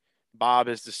why Bob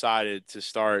has decided to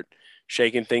start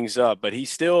shaking things up. But he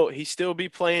still be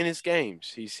playing his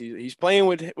games. He's playing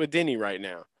with Denny right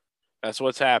now. That's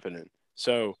what's happening.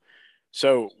 So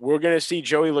we're going to see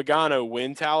Joey Logano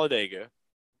win Talladega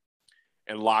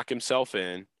and lock himself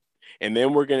in, and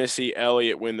then we're going to see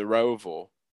Elliott win the Roval,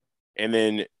 and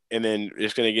then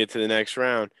it's going to get to the next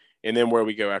round, and then where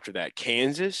we go after that,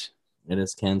 Kansas. It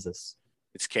is Kansas.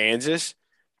 It's Kansas.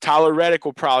 Tyler Reddick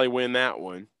will probably win that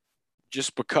one,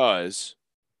 just because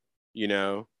you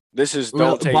know this is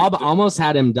Well, don't take. Bob almost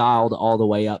had him dialed all the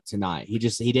way up tonight. He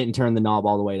didn't turn the knob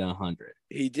all the way to 100.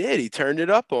 He did. He turned it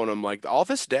up on him. Like all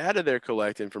this data they're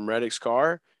collecting from Reddick's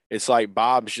car, it's like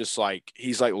Bob's just like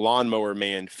he's like Lawnmower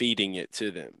Man feeding it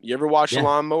to them. You ever watch Yeah.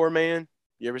 Lawnmower Man?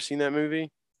 You ever seen that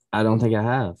movie? I don't think I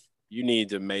have. You need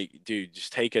to dude,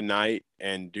 just take a night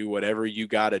and do whatever you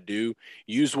got to do.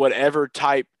 Use whatever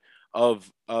type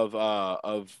of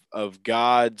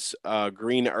God's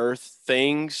green earth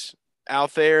things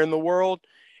out there in the world,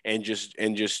 and just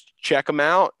check them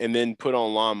out, and then put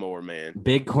on Lawnmower Man.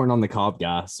 Big corn on the cob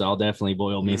guy, so I'll definitely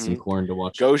boil me some corn to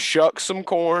watch. Go shuck some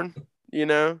corn,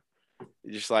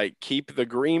 just like keep the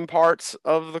green parts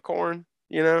of the corn,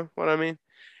 you know what I mean?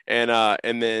 And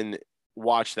then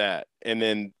watch that. And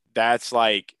then that's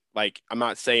like I'm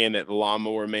not saying that the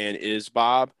Lawnmower Man is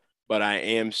Bob, but I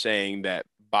am saying that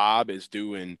Bob is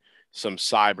doing some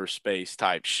cyberspace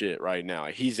type shit right now.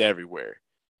 Like, he's everywhere.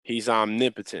 He's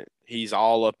omnipotent. He's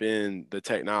all up in the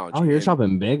technology. Oh, you're And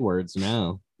chopping big words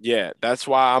now. yeah, that's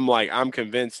why I'm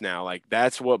convinced now. Like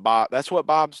that's what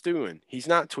Bob's doing. He's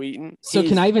not tweeting. So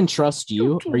can I even trust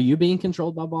you? Are you being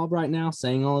controlled by Bob right now,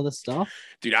 saying all of this stuff?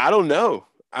 Dude, I don't know.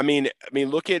 I mean,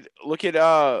 look at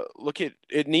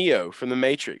Neo from the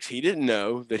Matrix. He didn't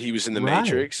know that he was in the Right.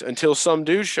 Matrix until some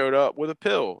dude showed up with a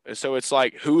pill. And so it's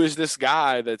like, who is this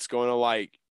guy that's going to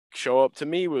like show up to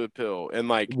me with a pill? And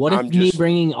like, What if me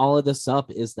bringing all of this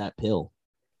up is that pill?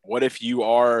 what if you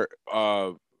are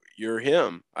you're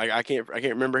him? I can't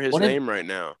remember his name right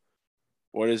now.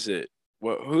 What is it?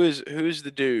 Who's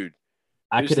the dude?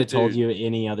 I Who's could the have told dude? you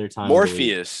any other time. of the week.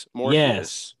 Morpheus.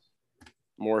 Yes.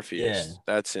 Morpheus. Yeah.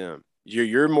 That's him.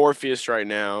 You're Morpheus right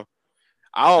now.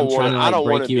 I'm trying to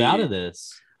like break you out of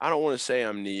this. I don't want to say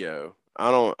I'm Neo.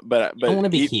 I don't. But I don't want to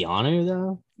be Keanu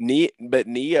though. But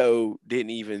Neo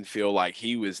didn't even feel like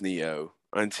he was Neo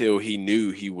until he knew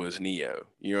he was Neo.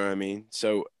 You know what I mean?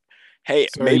 So hey,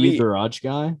 So are you Garage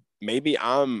Guy? maybe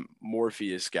I'm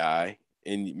Morpheus guy,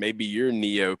 and maybe you're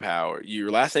Neo Power.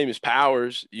 Your last name is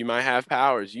Powers. You might have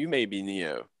powers. You may be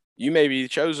Neo. You may be the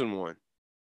chosen one.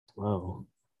 Whoa.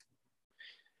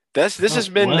 This has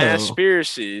been Whoa.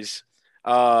 Naspiracies.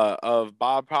 of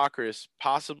Bob Pockrass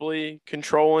possibly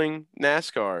controlling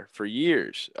NASCAR for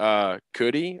years.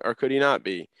 Could he or could he not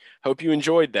be? Hope you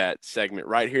enjoyed that segment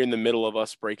right here in the middle of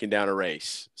us breaking down a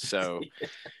race. So,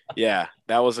 yeah,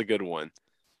 that was a good one.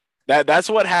 That's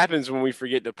what happens when we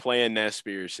forget to plan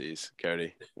NASPiracies,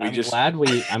 Cody. I'm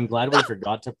glad we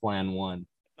forgot to plan one.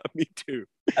 Me too.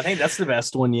 I think that's the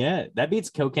best one yet. That beats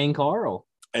Cocaine Carl.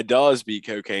 It does beat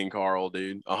Cocaine Carl,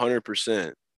 dude.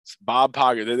 100%. It's Bob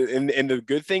Poggers. And the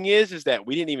good thing is that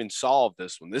we didn't even solve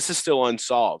this one. This is still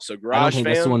unsolved. So I don't Garage think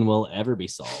Fam, this one will ever be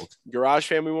solved. Garage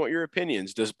Fam, we want your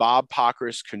opinions. Does Bob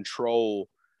Pockris control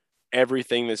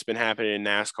everything that's been happening in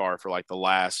NASCAR for like the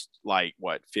last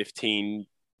 15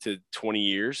 to 20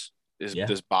 years?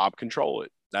 Does Bob control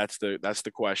it? That's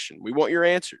the question. We want your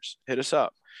answers. Hit us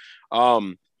up.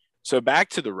 So back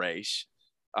to the race.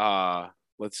 We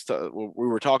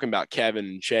were talking about Kevin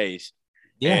and Chase,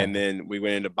 and then we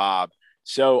went into Bob.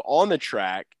 So on the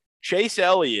track, Chase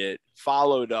Elliott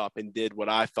followed up and did what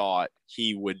I thought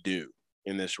he would do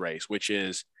in this race, which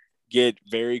is get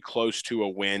very close to a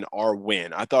win or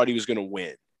win. I thought he was going to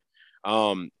win.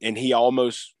 And he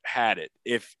almost had it.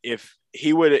 If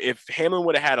Hamlin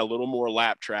would have had a little more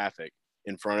lap traffic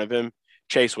in front of him,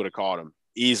 Chase would have caught him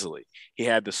easily. He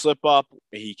had the slip up.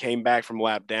 He came back from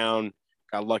lap down,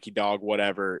 got lucky dog,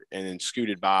 whatever, and then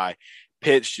scooted by.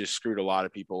 Pitts just screwed a lot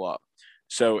of people up.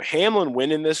 So Hamlin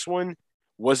winning this one,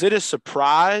 was it a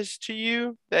surprise to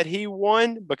you that he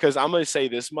won? Because I'm going to say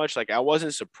this much, I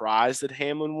wasn't surprised that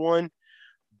Hamlin won,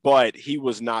 but he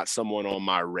was not someone on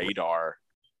my radar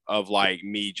of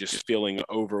me just feeling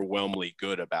overwhelmingly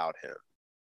good about him.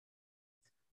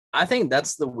 I think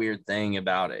that's the weird thing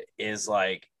about it is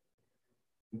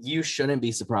you shouldn't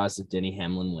be surprised if Denny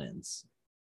Hamlin wins,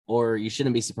 or you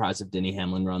shouldn't be surprised if Denny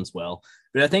Hamlin runs well.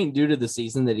 But I think due to the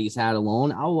season that he's had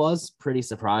alone, I was pretty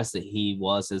surprised that he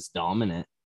was as dominant.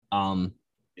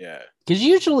 Yeah. Because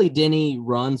usually Denny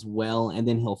runs well and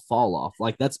then he'll fall off.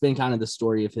 That's been kind of the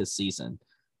story of his season.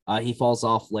 He falls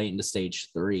off late into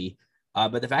stage 3.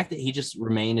 But the fact that he just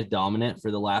remained dominant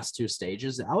for the last 2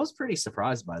 stages, I was pretty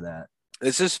surprised by that.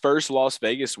 It's his first Las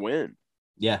Vegas win.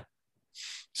 Yeah.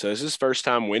 So it's his first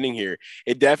time winning here.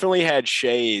 It definitely had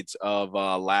shades of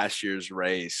last year's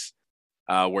race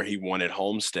where he won at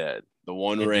Homestead. The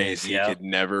one race he could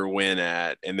never win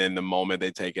at. And then the moment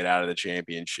they take it out of the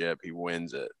championship, he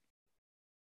wins it.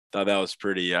 Thought that was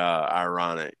pretty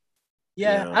ironic.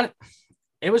 Yeah.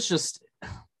 It was just,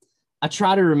 I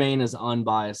try to remain as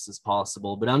unbiased as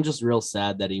possible, but I'm just real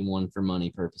sad that he won for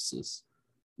money purposes.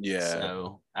 Yeah.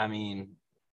 So, I mean.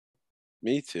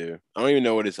 Me too. I don't even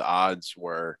know what his odds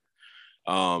were.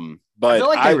 But I feel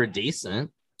like they were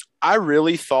decent. I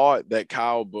really thought that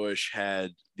Kyle Busch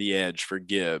had the edge for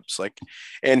Gibbs.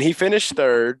 And he finished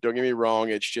 3rd. Don't get me wrong.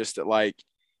 It's just that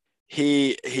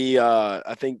he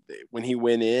I think when he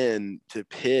went in to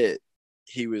pit,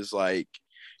 he was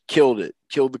killed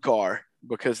the car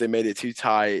because they made it too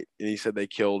tight. And he said they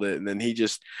killed it. And then he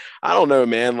just, I don't know,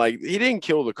 man. He didn't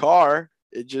kill the car.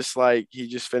 It just he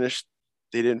just finished.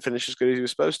 He didn't finish as good as he was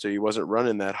supposed to. He wasn't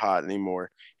running that hot anymore.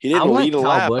 He didn't lead a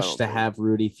lap. Kyle Busch to have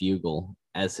Rudy Fugle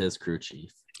as his crew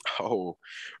chief. Oh,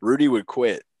 Rudy would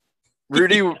quit.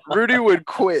 Rudy would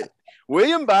quit.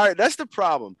 William Byron, that's the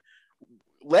problem.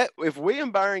 If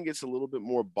William Byron gets a little bit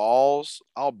more balls,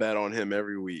 I'll bet on him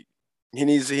every week. He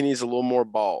needs a little more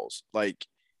balls.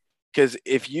 Because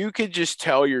if you could just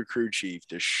tell your crew chief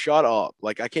to shut up,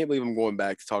 I can't believe I'm going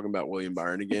back to talking about William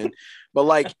Byron again,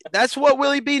 but that's what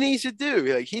Willie B needs to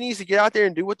do. He needs to get out there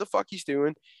and do what the fuck he's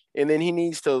doing. And then he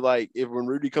needs to if when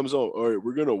Rudy comes on, all right,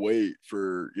 we're going to wait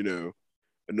for,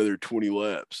 another 20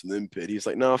 laps and then pit. He's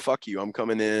no, fuck you. I'm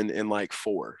coming in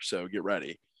 4. So get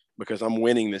ready because I'm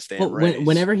winning this damn race.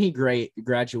 Whenever he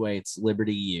graduates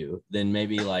Liberty U, then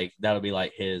maybe that'll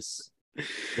be his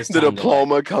the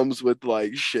diploma comes with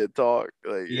shit talk.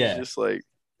 It's just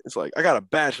it's I got a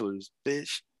bachelor's,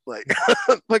 bitch.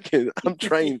 I'm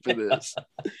trained for this.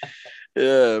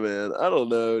 Yeah, man. I don't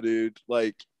know, dude.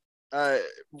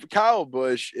 Kyle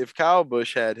Busch, if Kyle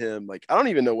Busch had him, I don't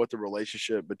even know what the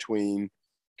relationship between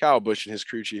Kyle Busch and his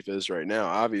crew chief is right now.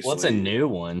 Obviously, well, it's a new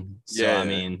one. So yeah. I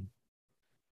mean,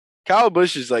 Kyle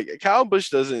Busch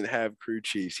doesn't have crew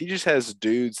chiefs. He just has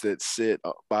dudes that sit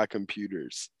by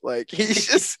computers.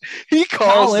 He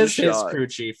calls the shot. His crew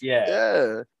chief. Yeah.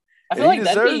 Yeah. I feel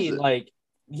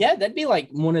that'd be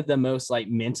one of the most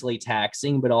mentally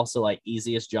taxing, but also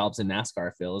easiest jobs in NASCAR.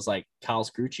 I feel is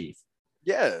Kyle's crew chief.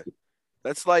 Yeah.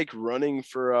 That's running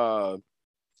for,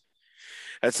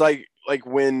 that's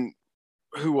when,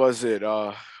 who was it?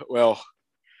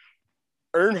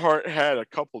 Earnhardt had a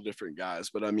couple different guys,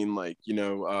 but I mean,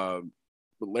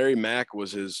 But Larry Mack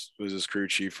was his crew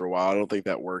chief for a while. I don't think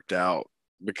that worked out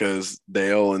because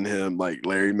Dale and him, like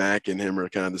Larry Mack and him, are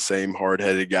kind of the same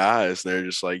hard-headed guys. They're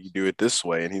just like, you do it this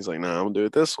way, and he's like, no, I'm gonna do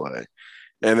it this way.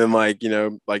 And then like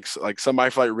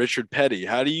somebody like Richard Petty.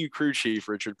 How do you crew chief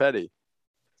Richard Petty?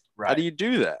 Right. How do you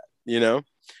do that?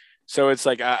 So it's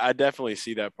like I definitely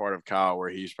see that part of Kyle where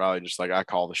he's probably just like, I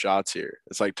call the shots here.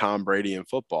 It's like Tom Brady in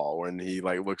football when he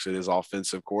like looks at his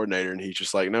offensive coordinator and he's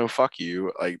just like, no, fuck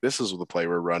you. Like, this is the play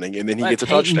we're running. And then he gets a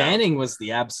touchdown. Manning was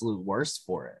the absolute worst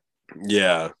for it.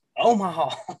 Yeah.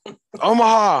 Omaha.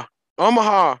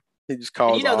 He just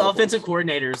calls. The offensive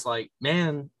coordinator's like,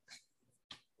 man,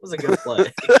 it was a good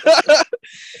play.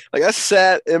 Like, I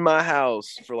sat in my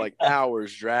house for like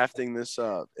hours drafting this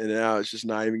up, and now it's just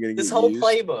not even going to get this whole used.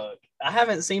 playbook. I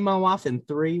haven't seen my wife in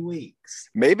 3 weeks.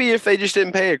 Maybe if they just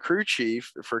didn't pay a crew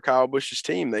chief for Kyle Busch's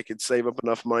team, they could save up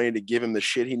enough money to give him the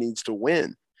shit he needs to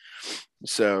win.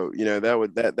 So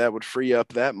that would free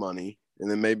up that money, and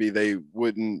then maybe they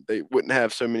wouldn't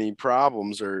have so many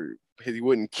problems, or he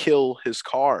wouldn't kill his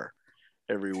car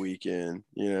every weekend.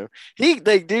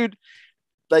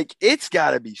 Like, it's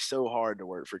got to be so hard to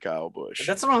work for Kyle Busch.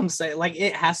 That's what I'm saying. Like,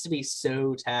 it has to be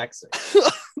so taxing.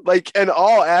 Like, in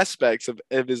all aspects of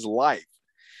his life.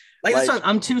 Like, that's what,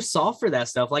 I'm too soft for that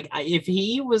stuff. Like, if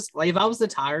I was the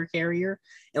tire carrier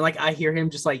and, like, I hear him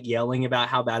just, like, yelling about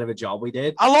how bad of a job we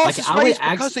did. I lost this race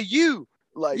because of you.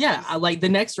 Like, yeah, like, the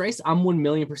next race, I'm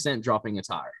 1,000,000% dropping a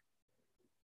tire.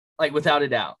 Like, without a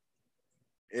doubt.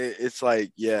 It's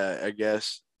like, yeah, I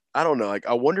guess. I don't know. Like,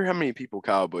 I wonder how many people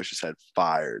Kyle Busch has had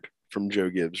fired from Joe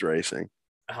Gibbs Racing.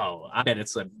 Oh, I bet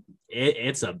it's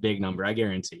a big number. I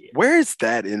guarantee you. Where is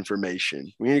that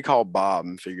information? We need to call Bob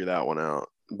and figure that one out.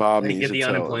 Bob needs to get the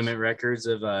unemployment records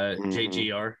of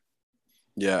JGR.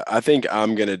 Yeah, I think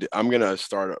I'm gonna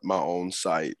start my own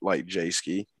site like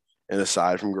J-Ski, and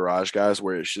aside from Garage Guys,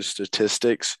 where it's just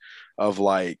statistics of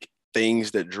like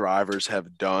things that drivers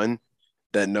have done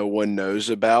that no one knows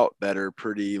about that are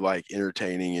pretty like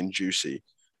entertaining and juicy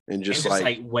and just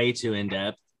like way too in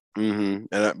depth.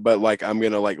 But like, I'm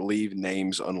going to like leave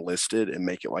names unlisted and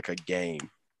make it like a game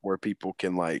where people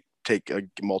can like take a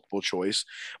multiple choice,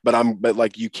 but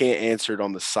like, you can't answer it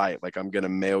on the site. Like, I'm going to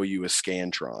mail you a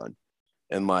Scantron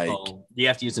and like, you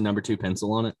have to use a number 2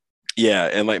 pencil on it. Yeah,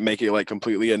 and like make it like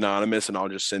completely anonymous, and I'll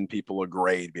just send people a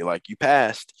grade, be like, you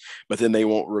passed, but then they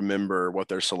won't remember what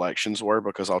their selections were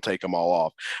because I'll take them all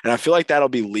off. And I feel like that'll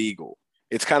be legal.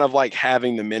 It's kind of like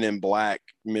having the Men in Black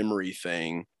memory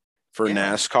thing for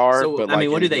NASCAR. So, but I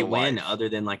mean, what do they win other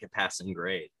than like a passing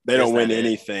grade? They don't win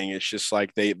anything. It's just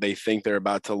like they think they're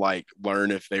about to like learn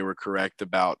if they were correct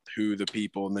about who the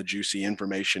people and the juicy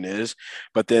information is,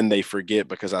 but then they forget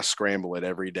because I scramble it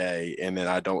every day, and then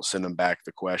I don't send them back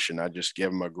the question. I just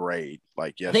give them a grade,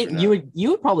 like yes. I think you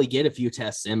would probably get a few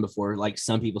tests in before like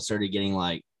some people started getting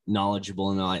like knowledgeable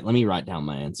and they're like, let me write down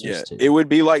my answers. Yeah, it would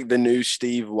be like the new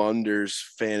Steve Lunder's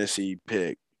fantasy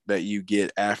pick that you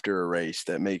get after a race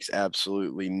that makes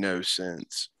absolutely no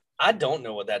sense. I don't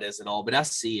know what that is at all, but I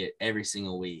see it every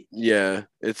single week. Yeah,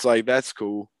 it's like, that's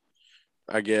cool,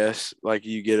 I guess. Like,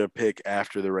 you get a pick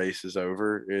after the race is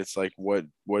over. It's like, what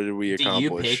did we accomplish?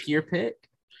 Do you pick your pick?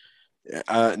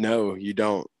 No, you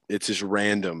don't. It's just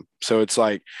random. So it's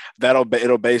like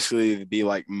it'll basically be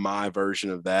like my version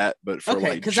of that, but for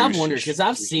like, because I've wondered, because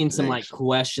I've seen some like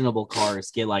questionable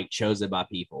cars get like chosen by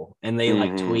people and they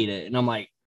like tweet it, and I'm like,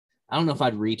 I don't know if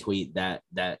I'd retweet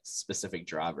that specific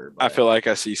driver. But I feel like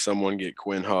I see someone get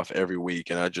Quinn Huff every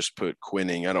week, and I just put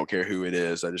Quinning. I don't care who it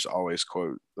is. I just always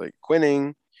quote like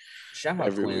Quinning. Shout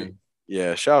out to Quinn. Week.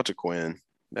 Yeah, shout out to Quinn.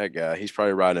 That guy. He's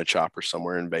probably riding a chopper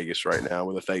somewhere in Vegas right now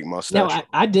with a fake mustache. No,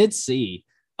 I did see.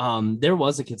 There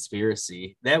was a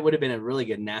conspiracy that would have been a really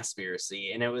good NASCAR,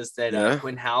 and it was that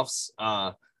Quinn Huff's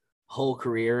whole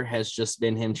career has just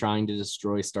been him trying to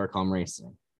destroy Starcom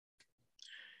Racing.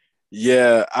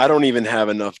 Yeah, I don't even have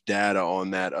enough data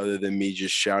on that other than me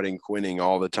just shouting Quinning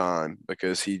all the time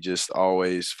because he just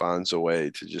always finds a way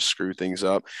to just screw things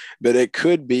up. But it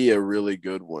could be a really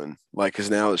good one, like, because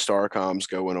now that Starcom's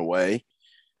going away,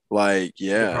 like,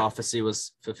 yeah, the prophecy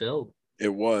was fulfilled.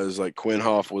 It was like Quinn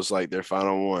Hoff was like their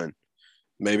final one.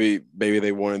 Maybe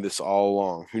they wanted this all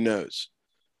along. Who knows?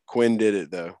 Quinn did it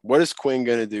though. What is Quinn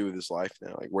gonna do with his life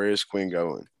now? Like, where is Quinn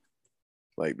going?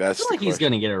 Like, that's I feel like he's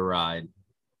gonna get a ride.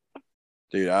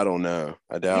 Dude, I don't know.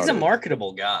 I doubt he's a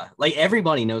marketable guy. Like,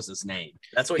 everybody knows his name.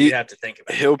 That's what you have to think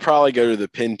about. He'll probably go to the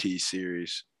Pinty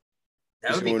series.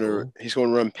 That would be cool. He's going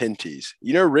to run Pinty's.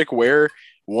 You know, Rick Ware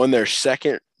won their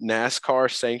second NASCAR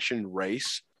sanctioned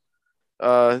race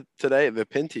today, the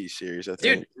Pinty series, I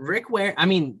think. Dude, Rick Ware, I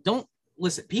mean,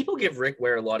 listen, people give Rick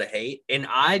Ware a lot of hate, and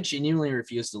I genuinely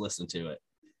refuse to listen to it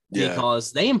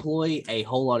because they employ a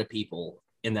whole lot of people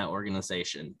in that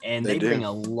organization, and they bring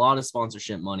a lot of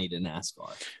sponsorship money to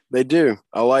NASCAR. They do.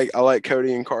 I like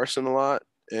Cody and Carson a lot,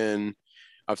 and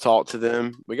I've talked to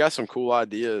them. We got some cool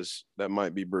ideas that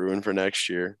might be brewing for next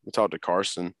year. We talked to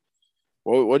Carson.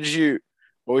 What would you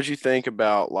think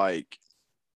about like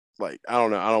I don't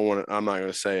know. I'm not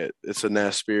gonna say it. It's a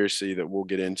conspiracy that we'll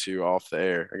get into off the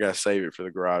air. I gotta save it for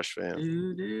the Garage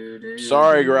Fam.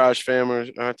 Sorry, Garage Fam.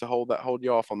 I have to hold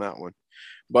you off on that one.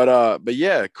 But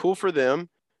yeah, cool for them.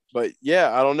 But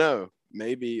yeah, I don't know.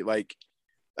 Maybe like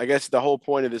I guess the whole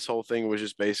point of this whole thing was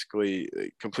just basically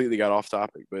completely got off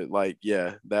topic. But like,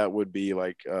 yeah, that would be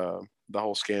like the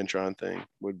whole Scantron thing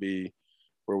would be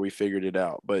where we figured it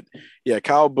out. But yeah,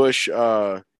 Kyle Busch,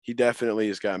 he definitely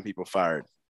has gotten people fired.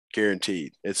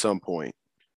 Guaranteed at some point,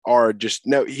 or just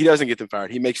no, he doesn't get them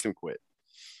fired. He makes them quit.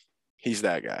 He's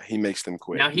that guy. He makes them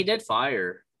quit. Now he did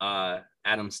fire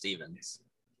Adam Stevens.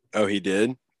 Oh, he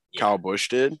did? Yeah. Kyle Busch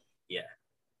did? Yeah.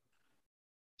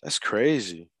 That's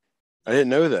crazy. I didn't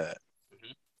know that.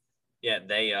 Mm-hmm. Yeah,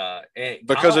 they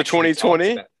because of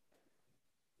 2020?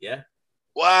 Yeah.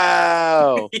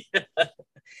 Wow.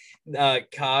 Yeah.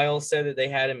 Kyle said that they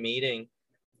had a meeting.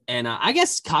 And I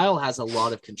guess Kyle has a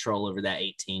lot of control over that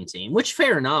 18 team, which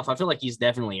fair enough. I feel like he's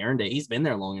definitely earned it. He's been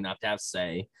there long enough to have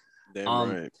say.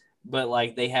 Damn right. But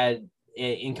like they had,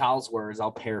 in Kyle's words,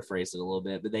 I'll paraphrase it a little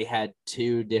bit, but they had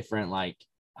two different like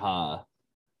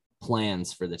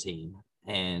plans for the team.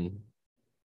 And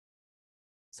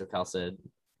so Kyle said,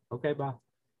 okay, bye.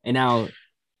 And now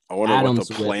I wonder Adams what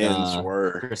the plans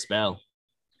were. Chris Bell.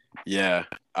 Yeah.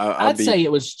 I'd say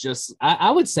it was just I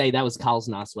would say that was Kyle's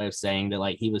nice way of saying that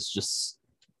like he was just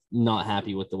not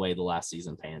happy with the way the last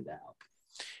season panned out.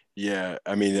 Yeah,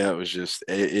 I mean that was just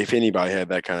if anybody had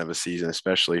that kind of a season,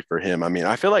 especially for him. I mean,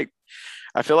 I feel like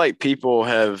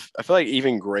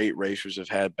even great racers have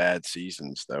had bad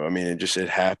seasons though. I mean, it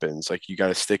happens. Like you got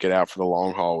to stick it out for the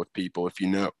long haul with people if you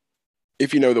know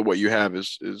that what you have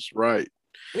is right.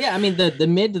 Yeah, I mean the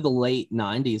mid to the late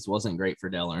 90s wasn't great for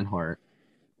Dale Earnhardt.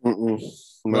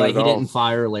 Like he didn't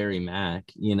fire Larry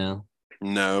Mack,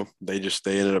 No, they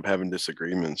ended up having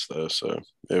disagreements though. So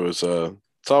it was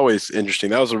it's always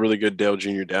interesting. That was a really good Dale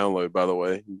Jr. download, by the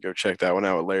way. You can go check that one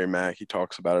out with Larry Mack. He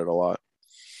talks about it a lot.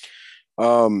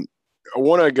 I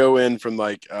want to go in from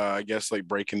I guess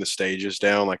breaking the stages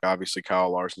down. Like obviously Kyle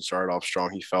Larson started off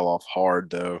strong. He fell off hard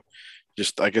though.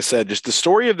 Just like I said, just the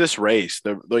story of this race.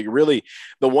 The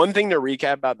one thing to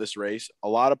recap about this race, a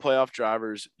lot of playoff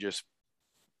drivers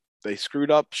they screwed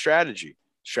up strategy.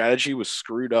 Strategy was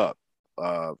screwed up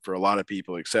for a lot of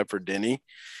people, except for Denny,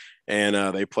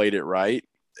 and they played it right.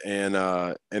 And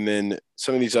then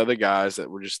some of these other guys that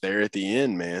were just there at the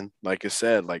end, man. Like I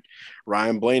said, like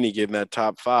Ryan Blaney getting that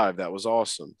top 5, that was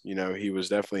awesome. He was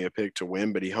definitely a pick to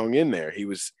win, but he hung in there. He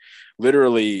was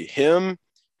literally him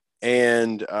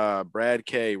and Brad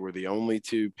Kay were the only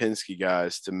two Penske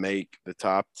guys to make the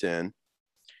top 10.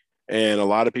 And a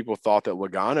lot of people thought that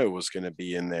Logano was going to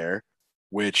be in there,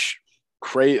 which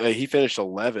he finished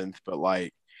 11th, but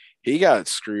he got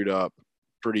screwed up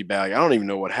pretty bad. I don't even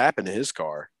know what happened to his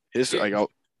car. It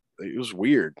was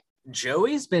weird.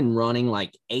 Joey's been running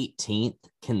 18th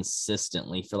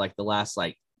consistently for the last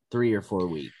 3 or 4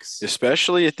 weeks,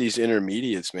 especially at these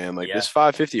intermediates, man. This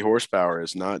 550 horsepower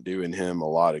is not doing him a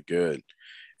lot of good.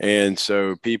 And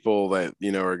so people that,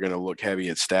 are going to look heavy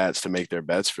at stats to make their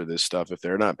bets for this stuff, if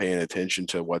they're not paying attention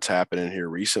to what's happening here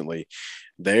recently,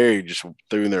 they just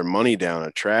threw their money down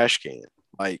a trash can.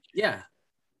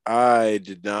 I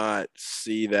did not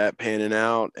see that panning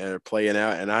out or playing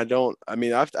out. And I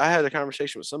had a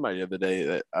conversation with somebody the other day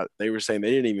that they were saying they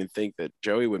didn't even think that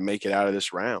Joey would make it out of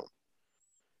this round.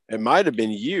 It might've been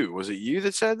you. Was it you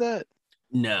that said that?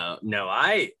 No,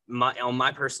 on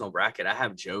my personal bracket, I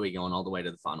have Joey going all the way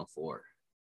to the Final Four.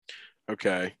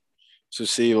 Okay. So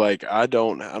see, I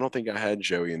don't think I had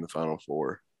Joey in the Final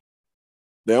Four.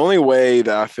 The only way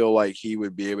that I feel like he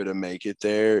would be able to make it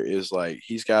there is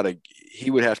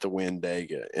he would have to win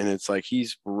Dega. And it's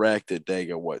he's wrecked at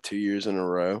Dega, 2 years in a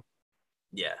row?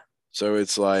 Yeah. So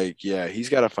it's he's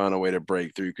got to find a way to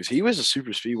break through because he was a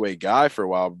super speedway guy for a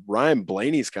while. Ryan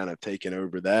Blaney's kind of taken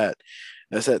over that.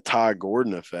 That's that Todd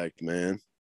Gordon effect, man.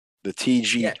 The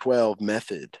TG12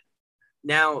 method.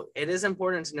 Now, it is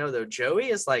important to know, though, Joey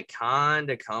is kind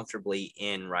of comfortably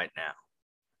in right now.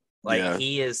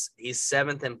 He's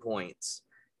 7th in points,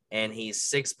 and he's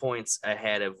 6 points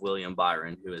ahead of William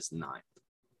Byron, who is 9th.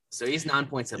 So he's 9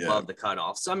 points above the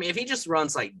cutoff. So, I mean, if he just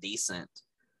runs decent,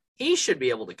 he should be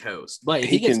able to coast. But if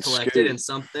he gets collected in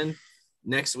something,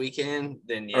 next weekend,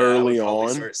 then yeah, I early would probably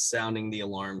on. start sounding the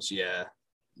alarms. Yeah.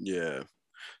 Yeah.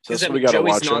 So Because that's what we got to Joey's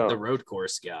watch not out. the road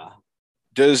course guy.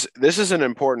 This is an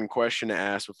important question to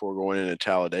ask before going into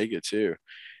Talladega too.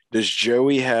 Does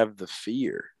Joey have the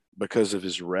fear because of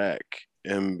his wreck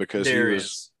and because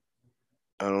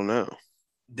I don't know.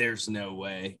 There's no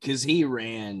way because he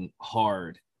ran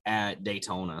hard at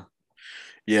Daytona.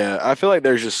 Yeah, I feel like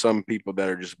there's just some people that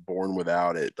are just born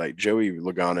without it. Like Joey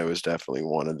Logano is definitely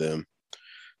one of them.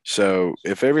 So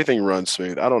if everything runs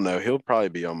smooth, I don't know. He'll probably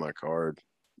be on my card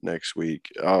next week.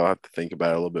 I'll have to think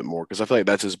about it a little bit more because I feel like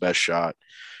that's his best shot.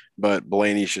 But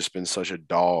Blaney's just been such a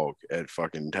dog at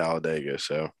fucking Talladega.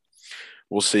 So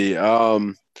we'll see.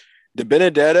 De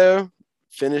Benedetto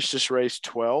finished this race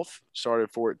 12th,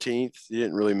 started 14th. He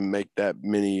didn't really make that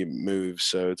many moves,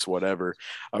 so it's whatever.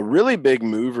 A really big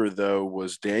mover, though,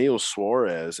 was Daniel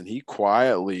Suarez, and he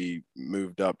quietly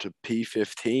moved up to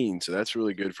P15, so that's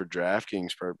really good for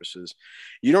DraftKings purposes.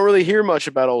 You don't really hear much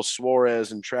about old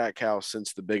Suarez and Trackhouse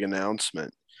since the big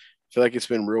announcement. I feel like it's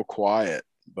been real quiet,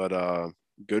 but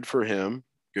good for him.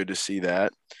 Good to see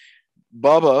that.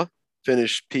 Bubba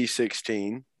finished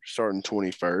P16, starting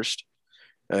 21st.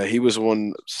 He was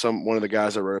one of the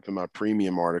guys I wrote up in my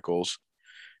premium articles.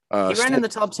 He ran in the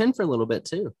top 10 for a little bit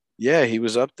too. Yeah, he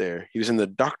was up there. He was in the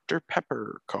Dr.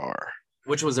 Pepper car,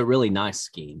 which was a really nice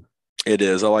scheme. It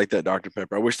is. I like that Dr.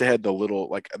 Pepper. I wish they had the little,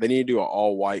 like, they need to do an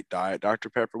all white diet Dr.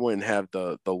 Pepper one and have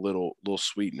the little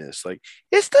sweetness, like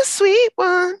it's the sweet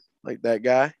one, like that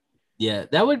guy. Yeah,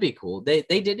 that would be cool. They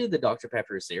did do the Dr.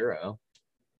 Pepper Zero.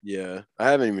 Yeah,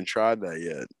 I haven't even tried that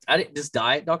yet. Does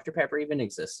Diet Dr. Pepper even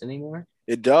exist anymore?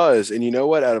 It does. And you know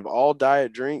what? Out of all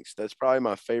diet drinks, that's probably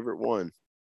my favorite one.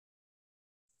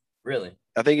 Really?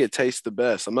 I think it tastes the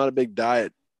best. I'm not a big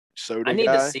diet soda guy. I need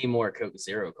to see more Coke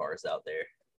Zero cars out there.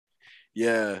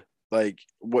 Yeah. Like,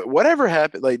 whatever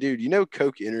happened? Like, dude, you know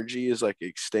Coke Energy is, like,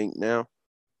 extinct now?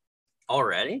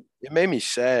 Already? It made me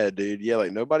sad, dude. Yeah,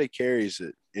 like, nobody carries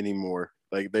it anymore.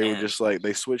 Like, they were just, like,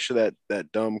 they switched to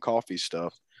that dumb coffee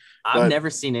stuff. I've never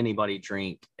seen anybody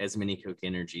drink as many Coke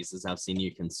Energies as I've seen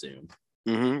you consume.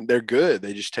 They're good.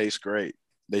 They just taste great.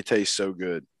 They taste so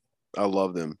good. I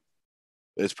love them.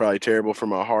 It's probably terrible for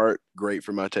my heart, great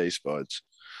for my taste buds.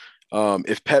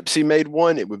 If Pepsi made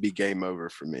one, it would be game over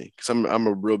for me because I'm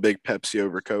a real big Pepsi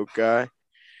over Coke guy.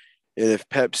 And if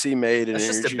Pepsi made an energy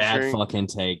drink, just a bad fucking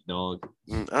take, dog.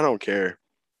 I don't care.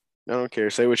 I don't care.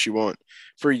 Say what you want.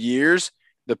 For years,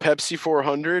 the Pepsi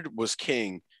 400 was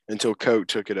king until Coke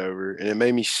took it over, and it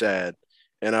made me sad.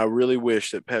 And I really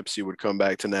wish that Pepsi would come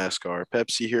back to NASCAR.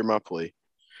 Pepsi, hear my plea.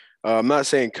 I'm not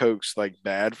saying Coke's like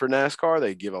bad for NASCAR.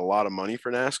 They give a lot of money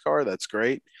for NASCAR. That's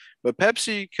great. But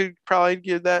Pepsi could probably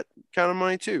give that kind of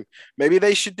money too. Maybe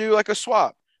they should do like a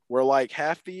swap where like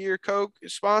half the year Coke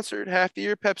is sponsored, half the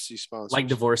year Pepsi sponsored. Like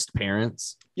divorced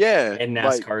parents. Yeah. And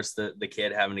NASCAR's like, the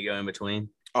kid having to go in between.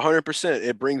 100%.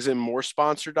 It brings in more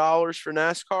sponsor dollars for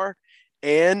NASCAR,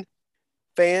 and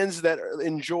fans that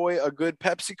enjoy a good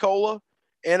Pepsi Cola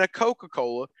and a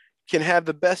Coca-Cola can have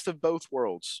the best of both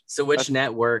worlds. So which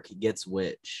network gets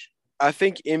which? I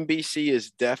think NBC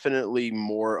is definitely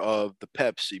more of the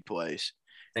Pepsi place.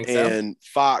 Think and so?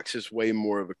 Fox is way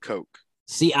more of a Coke.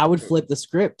 See, I would flip the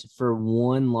script for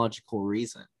one logical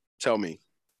reason. Tell me.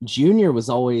 Junior was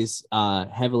always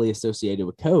heavily associated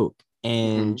with Coke,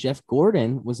 and Jeff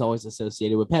Gordon was always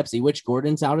associated with Pepsi, which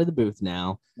Gordon's out of the booth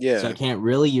now. Yeah. So I can't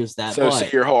really use that. So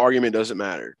your whole argument doesn't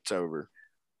matter. It's over.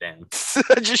 Damn.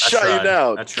 I just shut you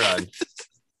down. I tried.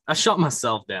 I shot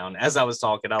myself down as I was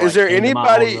talking. Is there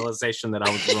anybody realization that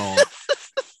I was wrong?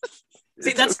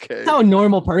 See, that's how a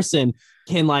normal person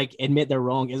can like admit they're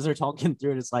wrong. Is they're talking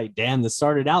through it. It's like, damn, this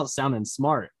started out sounding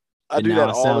smart. I do that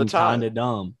all the time. Kind of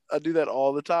dumb. I do that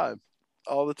all the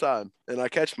time, and I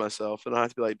catch myself, and I have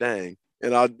to be like, dang.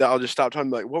 And I'll just stop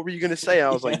talking. Like, what were you gonna say? I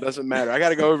was like, doesn't matter. I got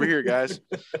to go over here, guys.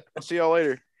 I'll see y'all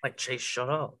later. Like, Chase, shut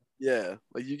up. Yeah,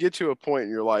 like you get to a point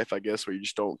in your life, I guess, where you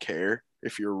just don't care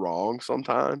if you're wrong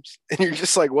sometimes, and you're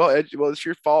just like, well, it's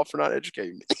your fault for not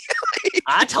educating me.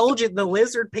 I told you the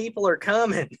lizard people are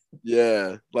coming.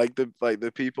 Yeah, like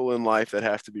the people in life that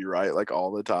have to be right like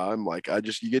all the time. Like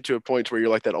you get to a point where you're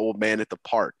like that old man at the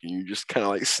park, and you're just kind of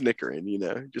like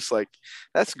snickering, just like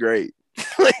that's great,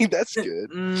 like that's good.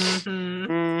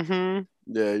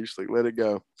 Yeah, you just like let it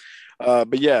go.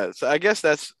 But yeah, so I guess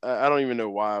that's I don't even know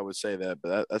why I would say that,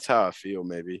 but that's how I feel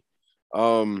maybe.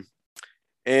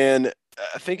 And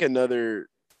I think another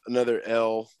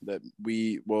L that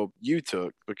you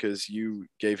took because you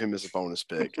gave him as a bonus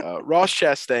pick. Ross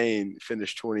Chastain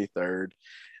finished 23rd.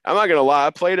 I'm not gonna lie.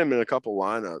 I played him in a couple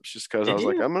lineups just because I Did was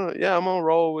like, you? I'm gonna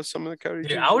roll with some of the Cody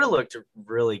Dude, G. I would have looked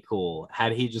really cool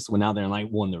had he just went out there and like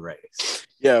won the race.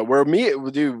 Yeah, where me,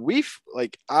 dude,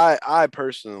 I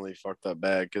personally fucked up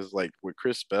bad because like with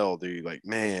Chris Bell, dude, like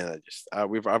man, I've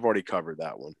already covered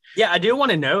that one. Yeah, I do want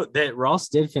to note that Ross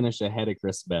did finish ahead of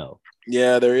Chris Bell.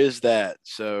 Yeah, there is that.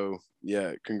 So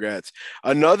yeah, congrats.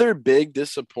 Another big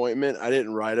disappointment. I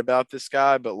didn't write about this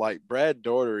guy, but like Brad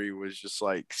Daugherty was just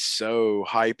like so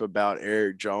hype about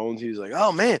Eric Jones. He was like,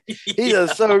 "Oh man, he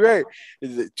does so great."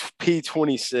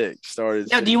 P26 started.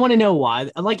 Now, do you want to know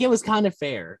why? Like, it was kind of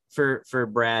fair for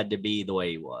Brad to be the way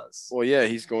he was. Well, yeah,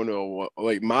 he's going to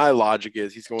like my logic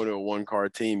is he's going to a one car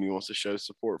team. He wants to show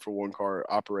support for one car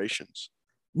operations.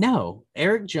 No,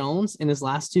 Eric Jones in his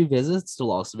last 2 visits to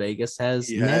Las Vegas has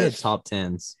netted top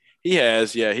 10s. He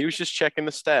has, yeah. He was just checking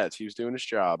the stats. He was doing his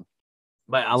job.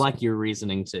 But I like your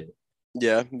reasoning too.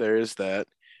 Yeah, there is that.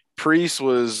 Priest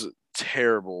was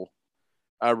terrible.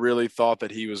 I really thought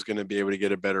that he was going to be able to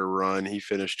get a better run. He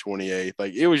finished 28th.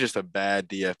 Like it was just a bad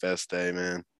DFS day,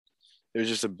 man. It was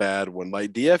just a bad one.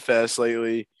 Like DFS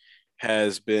lately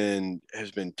has been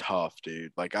tough,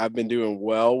 dude. Like I've been doing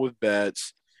well with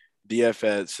bets.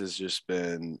 DFS has just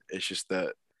been it's just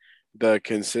that the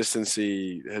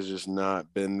consistency has just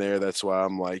not been there. That's why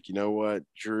I'm like, you know what,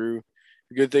 Drew.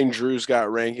 Good thing Drew's got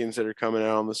rankings that are coming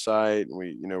out on the site. And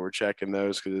we're checking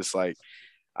those because it's like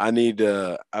I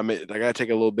gotta take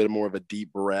a little bit more of a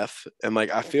deep breath. And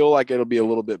like I feel like it'll be a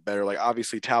little bit better. Like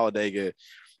obviously Talladega,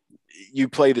 you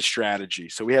play the strategy.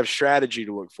 So we have strategy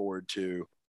to look forward to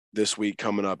this week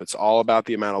coming up. It's all about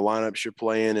the amount of lineups you're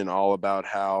playing and all about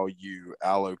how you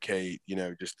allocate,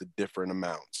 just the different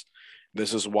amounts.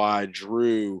 This is why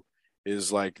Drew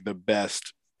is like the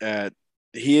best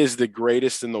he is the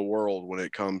greatest in the world when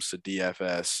it comes to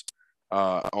DFS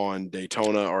on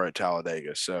Daytona or at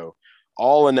Talladega. So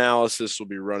all analysis will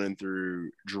be running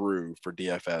through Drew for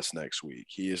DFS next week.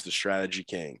 He is the strategy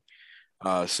king.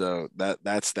 So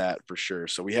that's that for sure.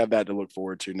 So we have that to look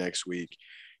forward to next week.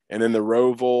 And then the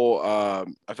Roval,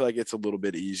 I feel like it's a little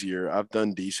bit easier. I've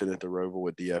done decent at the Roval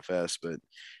with DFS, but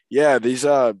yeah,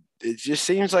 it just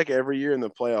seems like every year in the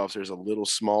playoffs, there's a little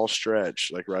small stretch,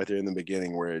 like right there in the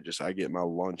beginning, where I get my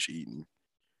lunch eaten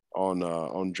on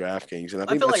DraftKings, and I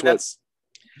think that's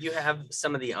you have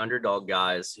some of the underdog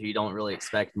guys who you don't really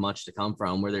expect much to come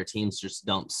from, where their teams just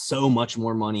dump so much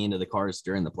more money into the cars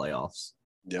during the playoffs.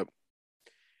 Yep.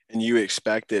 And you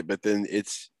expect it, but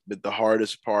the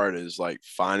hardest part is like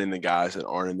finding the guys that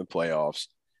aren't in the playoffs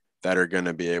that are going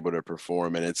to be able to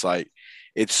perform. And it's like,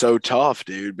 it's so tough,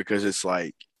 dude, because it's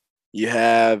like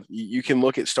you can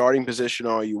look at starting position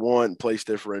all you want, place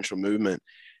differential movement.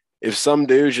 If some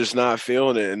dude's just not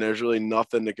feeling it and there's really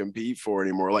nothing to compete for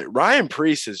anymore, like Ryan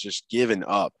Preece has just given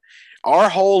up. Our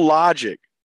whole logic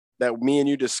that me and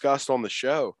you discussed on the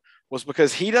show was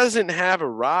because he doesn't have a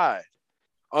ride.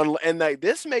 And like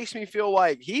this makes me feel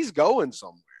like he's going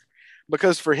somewhere,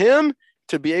 because for him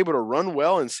to be able to run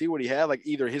well and see what he had, like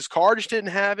either his car just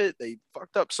didn't have it, they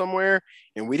fucked up somewhere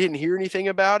and we didn't hear anything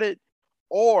about it,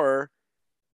 or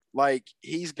like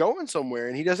he's going somewhere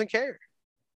and he doesn't care.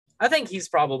 I think he's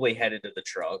probably headed to the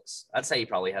trucks. I'd say he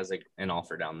probably has an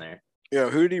offer down there. Yeah,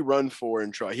 who did he run for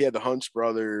in truck? He had the Hunts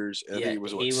brothers. And I think it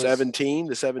was 17,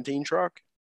 the 17 truck.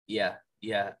 Yeah.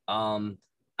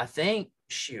 I think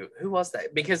who was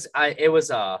that? Because it was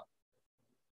a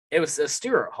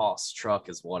Stuart Haas truck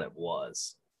is what it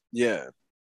was. Yeah.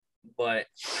 But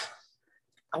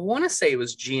I want to say it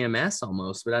was GMS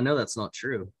almost, but I know that's not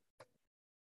true.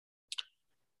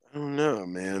 I don't know,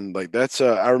 man. Like that's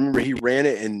I remember he ran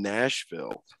it in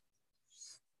Nashville.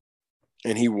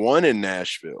 And he won in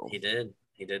Nashville. He did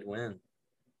win.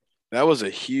 That was a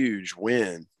huge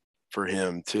win for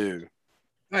him too.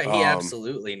 Right, he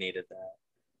absolutely needed that.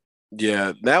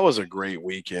 Yeah, that was a great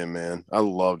weekend, man. I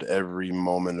loved every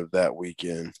moment of that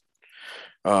weekend.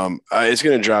 It's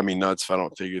gonna drive me nuts if I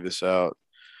don't figure this out.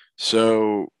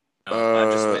 So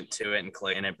I just went to it and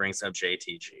clicked, and it brings up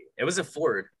JTG. It was a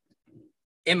Ford.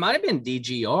 It might have been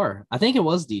DGR. I think it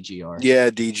was DGR. Yeah,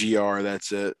 DGR.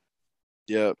 That's it.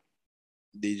 Yep,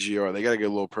 DGR. They got a good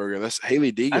little program. That's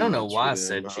Haley Deegan. I don't know why I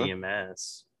said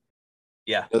GMS.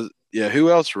 Yeah. Yeah.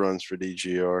 Who else runs for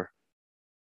DGR?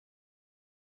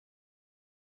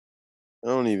 I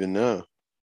don't even know.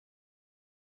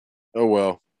 Oh,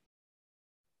 well.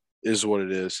 Is what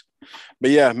it is. But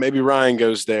yeah, maybe Ryan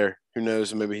goes there. Who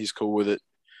knows? Maybe he's cool with it.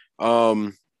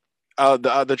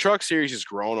 The truck series has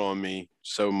grown on me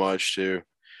so much too.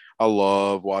 I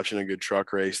love watching a good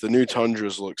truck race. The new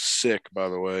Tundras look sick, by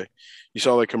the way. You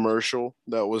saw the commercial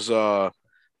that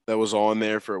that was on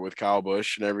there with Kyle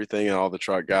Busch and everything, and all the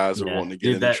truck guys were wanting to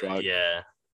get in the truck. Yeah,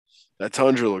 that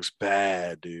Tundra looks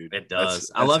bad, dude. It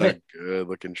does. I love it. Good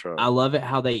looking truck. I love it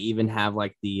how they even have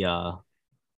like the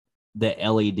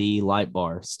LED light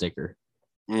bar sticker.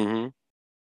 Mm-hmm.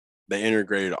 They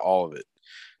integrated all of it,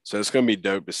 so it's gonna be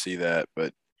dope to see that.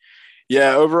 But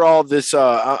yeah, overall, this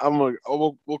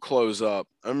we'll close up.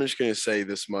 I'm just gonna say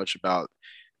this much about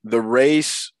the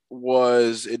race.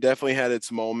 It definitely had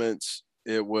its moments.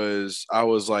 I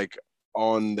was like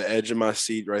on the edge of my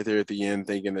seat right there at the end,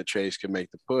 thinking that Chase could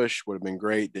make the push. Would have been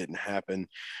great. Didn't happen.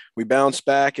 We bounced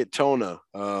back at Tona.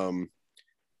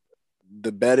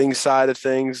 The betting side of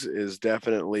things is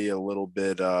definitely a little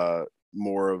bit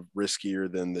more of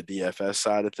riskier than the DFS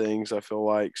side of things, I feel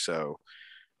like. So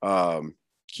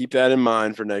keep that in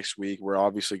mind for next week. We're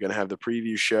obviously going to have the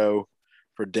preview show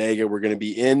for Dega. We're going to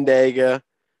be in Dega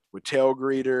with Tail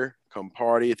Greeter. Come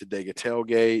party at the Dega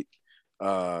tailgate.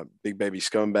 Big Baby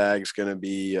Scumbag's going to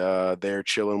be there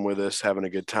chilling with us, having a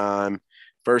good time.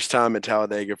 First time at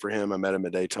Talladega for him. I met him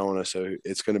at Daytona, so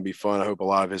it's going to be fun. I hope a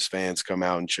lot of his fans come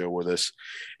out and chill with us.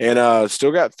 And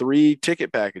still got 3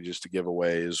 ticket packages to give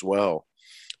away as well.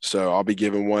 So I'll be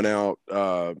giving one out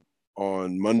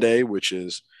on Monday, which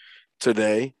is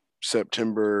today,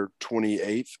 September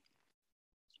 28th.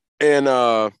 And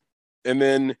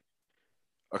then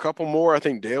a couple more. I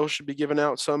think Dale should be giving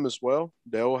out some as well.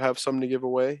 Dale will have some to give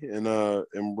away, and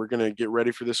we're going to get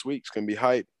ready for this week. It's going to be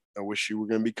hype. I wish you were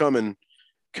going to be coming,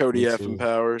 Cody F. and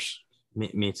Powers.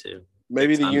 Me too.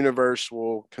 Maybe the universe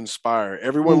will conspire.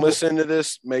 Everyone listening to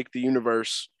this, make the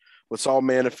universe. Let's all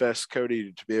manifest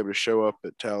Cody to be able to show up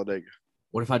at Talladega.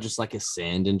 What if I just like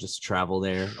ascend and just travel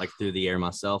there like through the air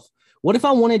myself? What if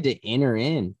I wanted to enter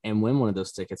in and win one of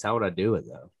those tickets? How would I do it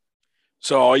though?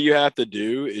 So all you have to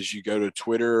do is you go to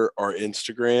Twitter or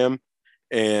Instagram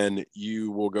and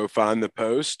you will go find the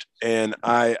post. And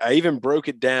I even broke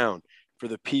it down for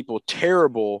the people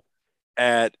terrible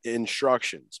at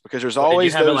instructions, because there's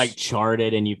always you have it like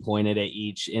charted and you pointed at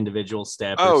each individual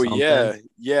step. Oh,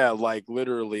 yeah. Like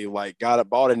literally, like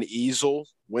bought an easel,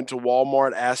 went to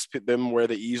Walmart, asked them where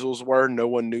the easels were. No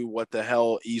one knew what the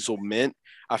hell easel meant.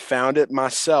 I found it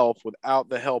myself without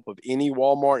the help of any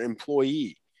Walmart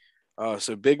employee.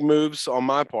 So big moves on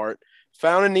my part.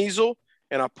 Found an easel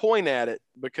and I point at it,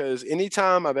 because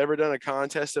anytime I've ever done a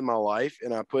contest in my life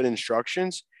and I put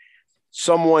instructions,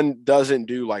 someone doesn't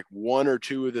do like 1 or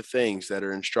 2 of the things that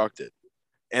are instructed.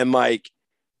 And like,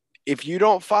 if you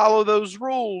don't follow those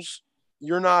rules,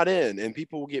 you're not in, and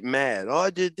people will get mad. Oh, I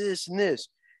did this and this.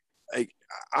 Like,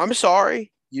 I'm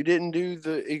sorry, you didn't do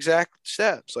the exact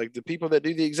steps. Like, the people that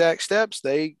do the exact steps,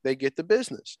 they get the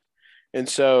business. And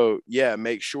so, yeah,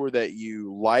 make sure that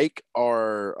you like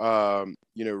our,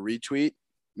 retweet.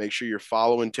 Make sure you're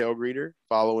following Tail Greeter,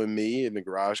 following me and the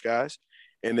Garage Guys.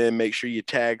 And then make sure you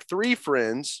tag 3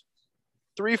 friends,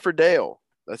 3 for Dale.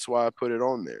 That's why I put it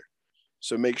on there.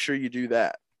 So make sure you do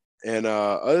that. And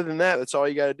other than that, that's all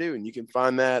you got to do. And you can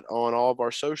find that on all of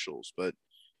our socials. But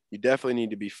you definitely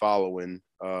need to be following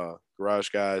Garage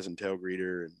Guys and Tail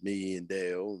Greeter and me and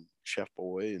Dale and Chef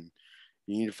Boy. And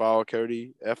you need to follow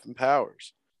Cody F. and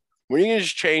Powers. When are you going to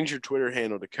just change your Twitter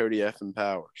handle to Cody F. and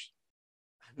Powers?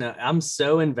 No, I'm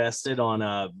so invested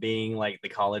on being like the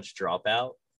college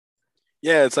dropout.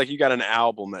 Yeah, it's like you got an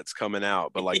album that's coming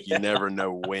out, but like you never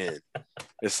know when.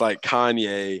 It's like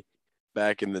Kanye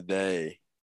back in the day.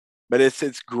 But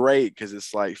it's great because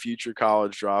it's like future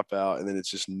college dropout, and then it's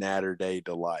just Natter Day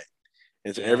Delight.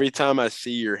 And so every time I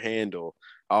see your handle,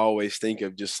 I always think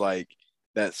of just like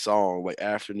that song, like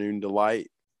Afternoon Delight.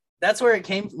 That's where it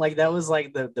came. Like that was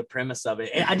like the premise of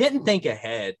it. And I didn't think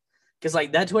ahead, because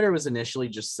like that Twitter was initially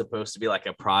just supposed to be like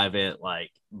a private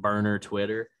like burner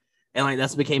Twitter. And like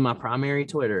that's became my primary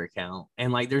Twitter account.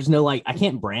 And like there's no like I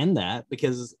can't brand that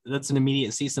because that's an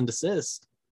immediate cease and desist.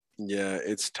 Yeah,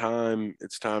 it's time.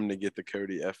 It's time to get the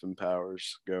Cody F. and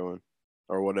Powers going,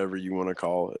 or whatever you want to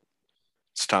call it.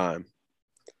 It's time.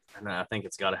 And I think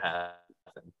it's got to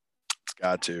happen. It's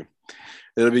got to.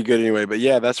 It'll be good anyway. But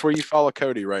yeah, that's where you follow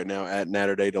Cody right now at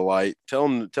Natter Day Delight. Tell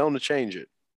him to change it.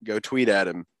 Go tweet at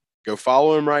him. Go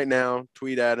follow him right now.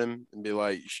 Tweet at him and be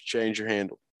like, you should change your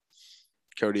handle.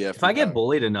 Cody F. If I get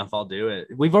bullied enough, I'll do it.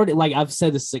 We've already like I've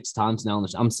said this 6 times now.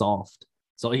 I'm soft.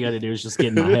 So all you got to do is just get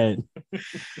in my head.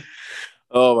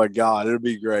 Oh my God, it'll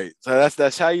be great. So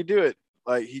that's how you do it.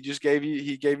 Like he gave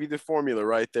you the formula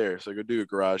right there. So go do it,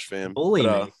 Garage Fam. Bully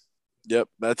me. Yep,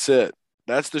 that's it.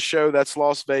 That's the show. That's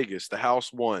Las Vegas. The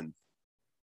house won.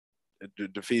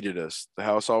 It defeated us. The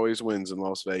house always wins in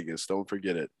Las Vegas. Don't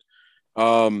forget it.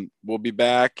 We'll be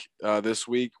back this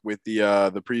week with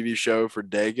the preview show for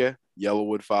Dega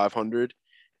Yellowwood 500,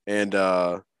 And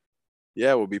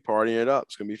yeah, we'll be partying it up.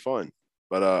 It's gonna be fun.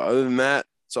 But other than that,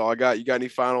 that's all I got. You got any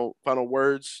final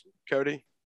words, Cody?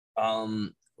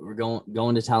 We're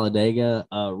going to Talladega.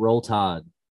 Roll Tide.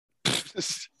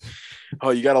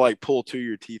 Oh, you got to like pull two of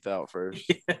your teeth out first.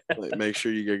 Yeah. Like, make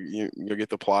sure you go get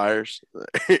the pliers.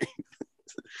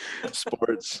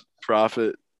 Sports,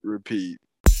 profit, repeat.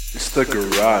 It's the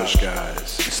garage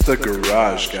guys. It's the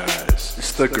garage guys.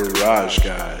 It's the garage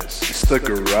guys. It's the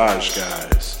garage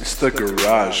guys. It's the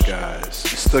garage guys.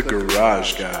 It's the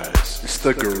garage guys. It's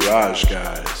the garage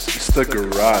guys. It's the garage guys. It's the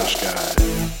garage guys.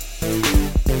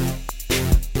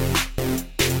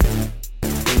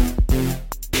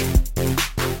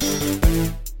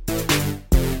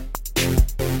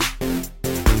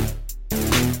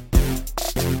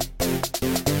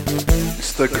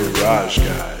 It's the garage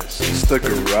guys. It's the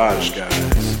garage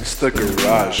guys. It's the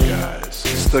garage guys.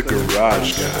 It's the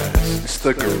garage guys. It's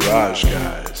the garage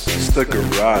guys. It's the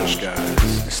garage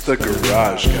guys. It's the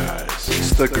garage guys.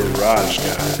 It's the garage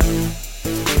guys.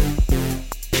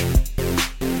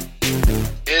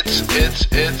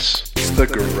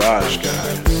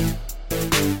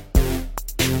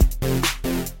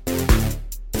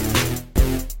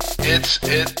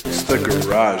 It's the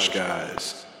garage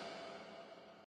guys.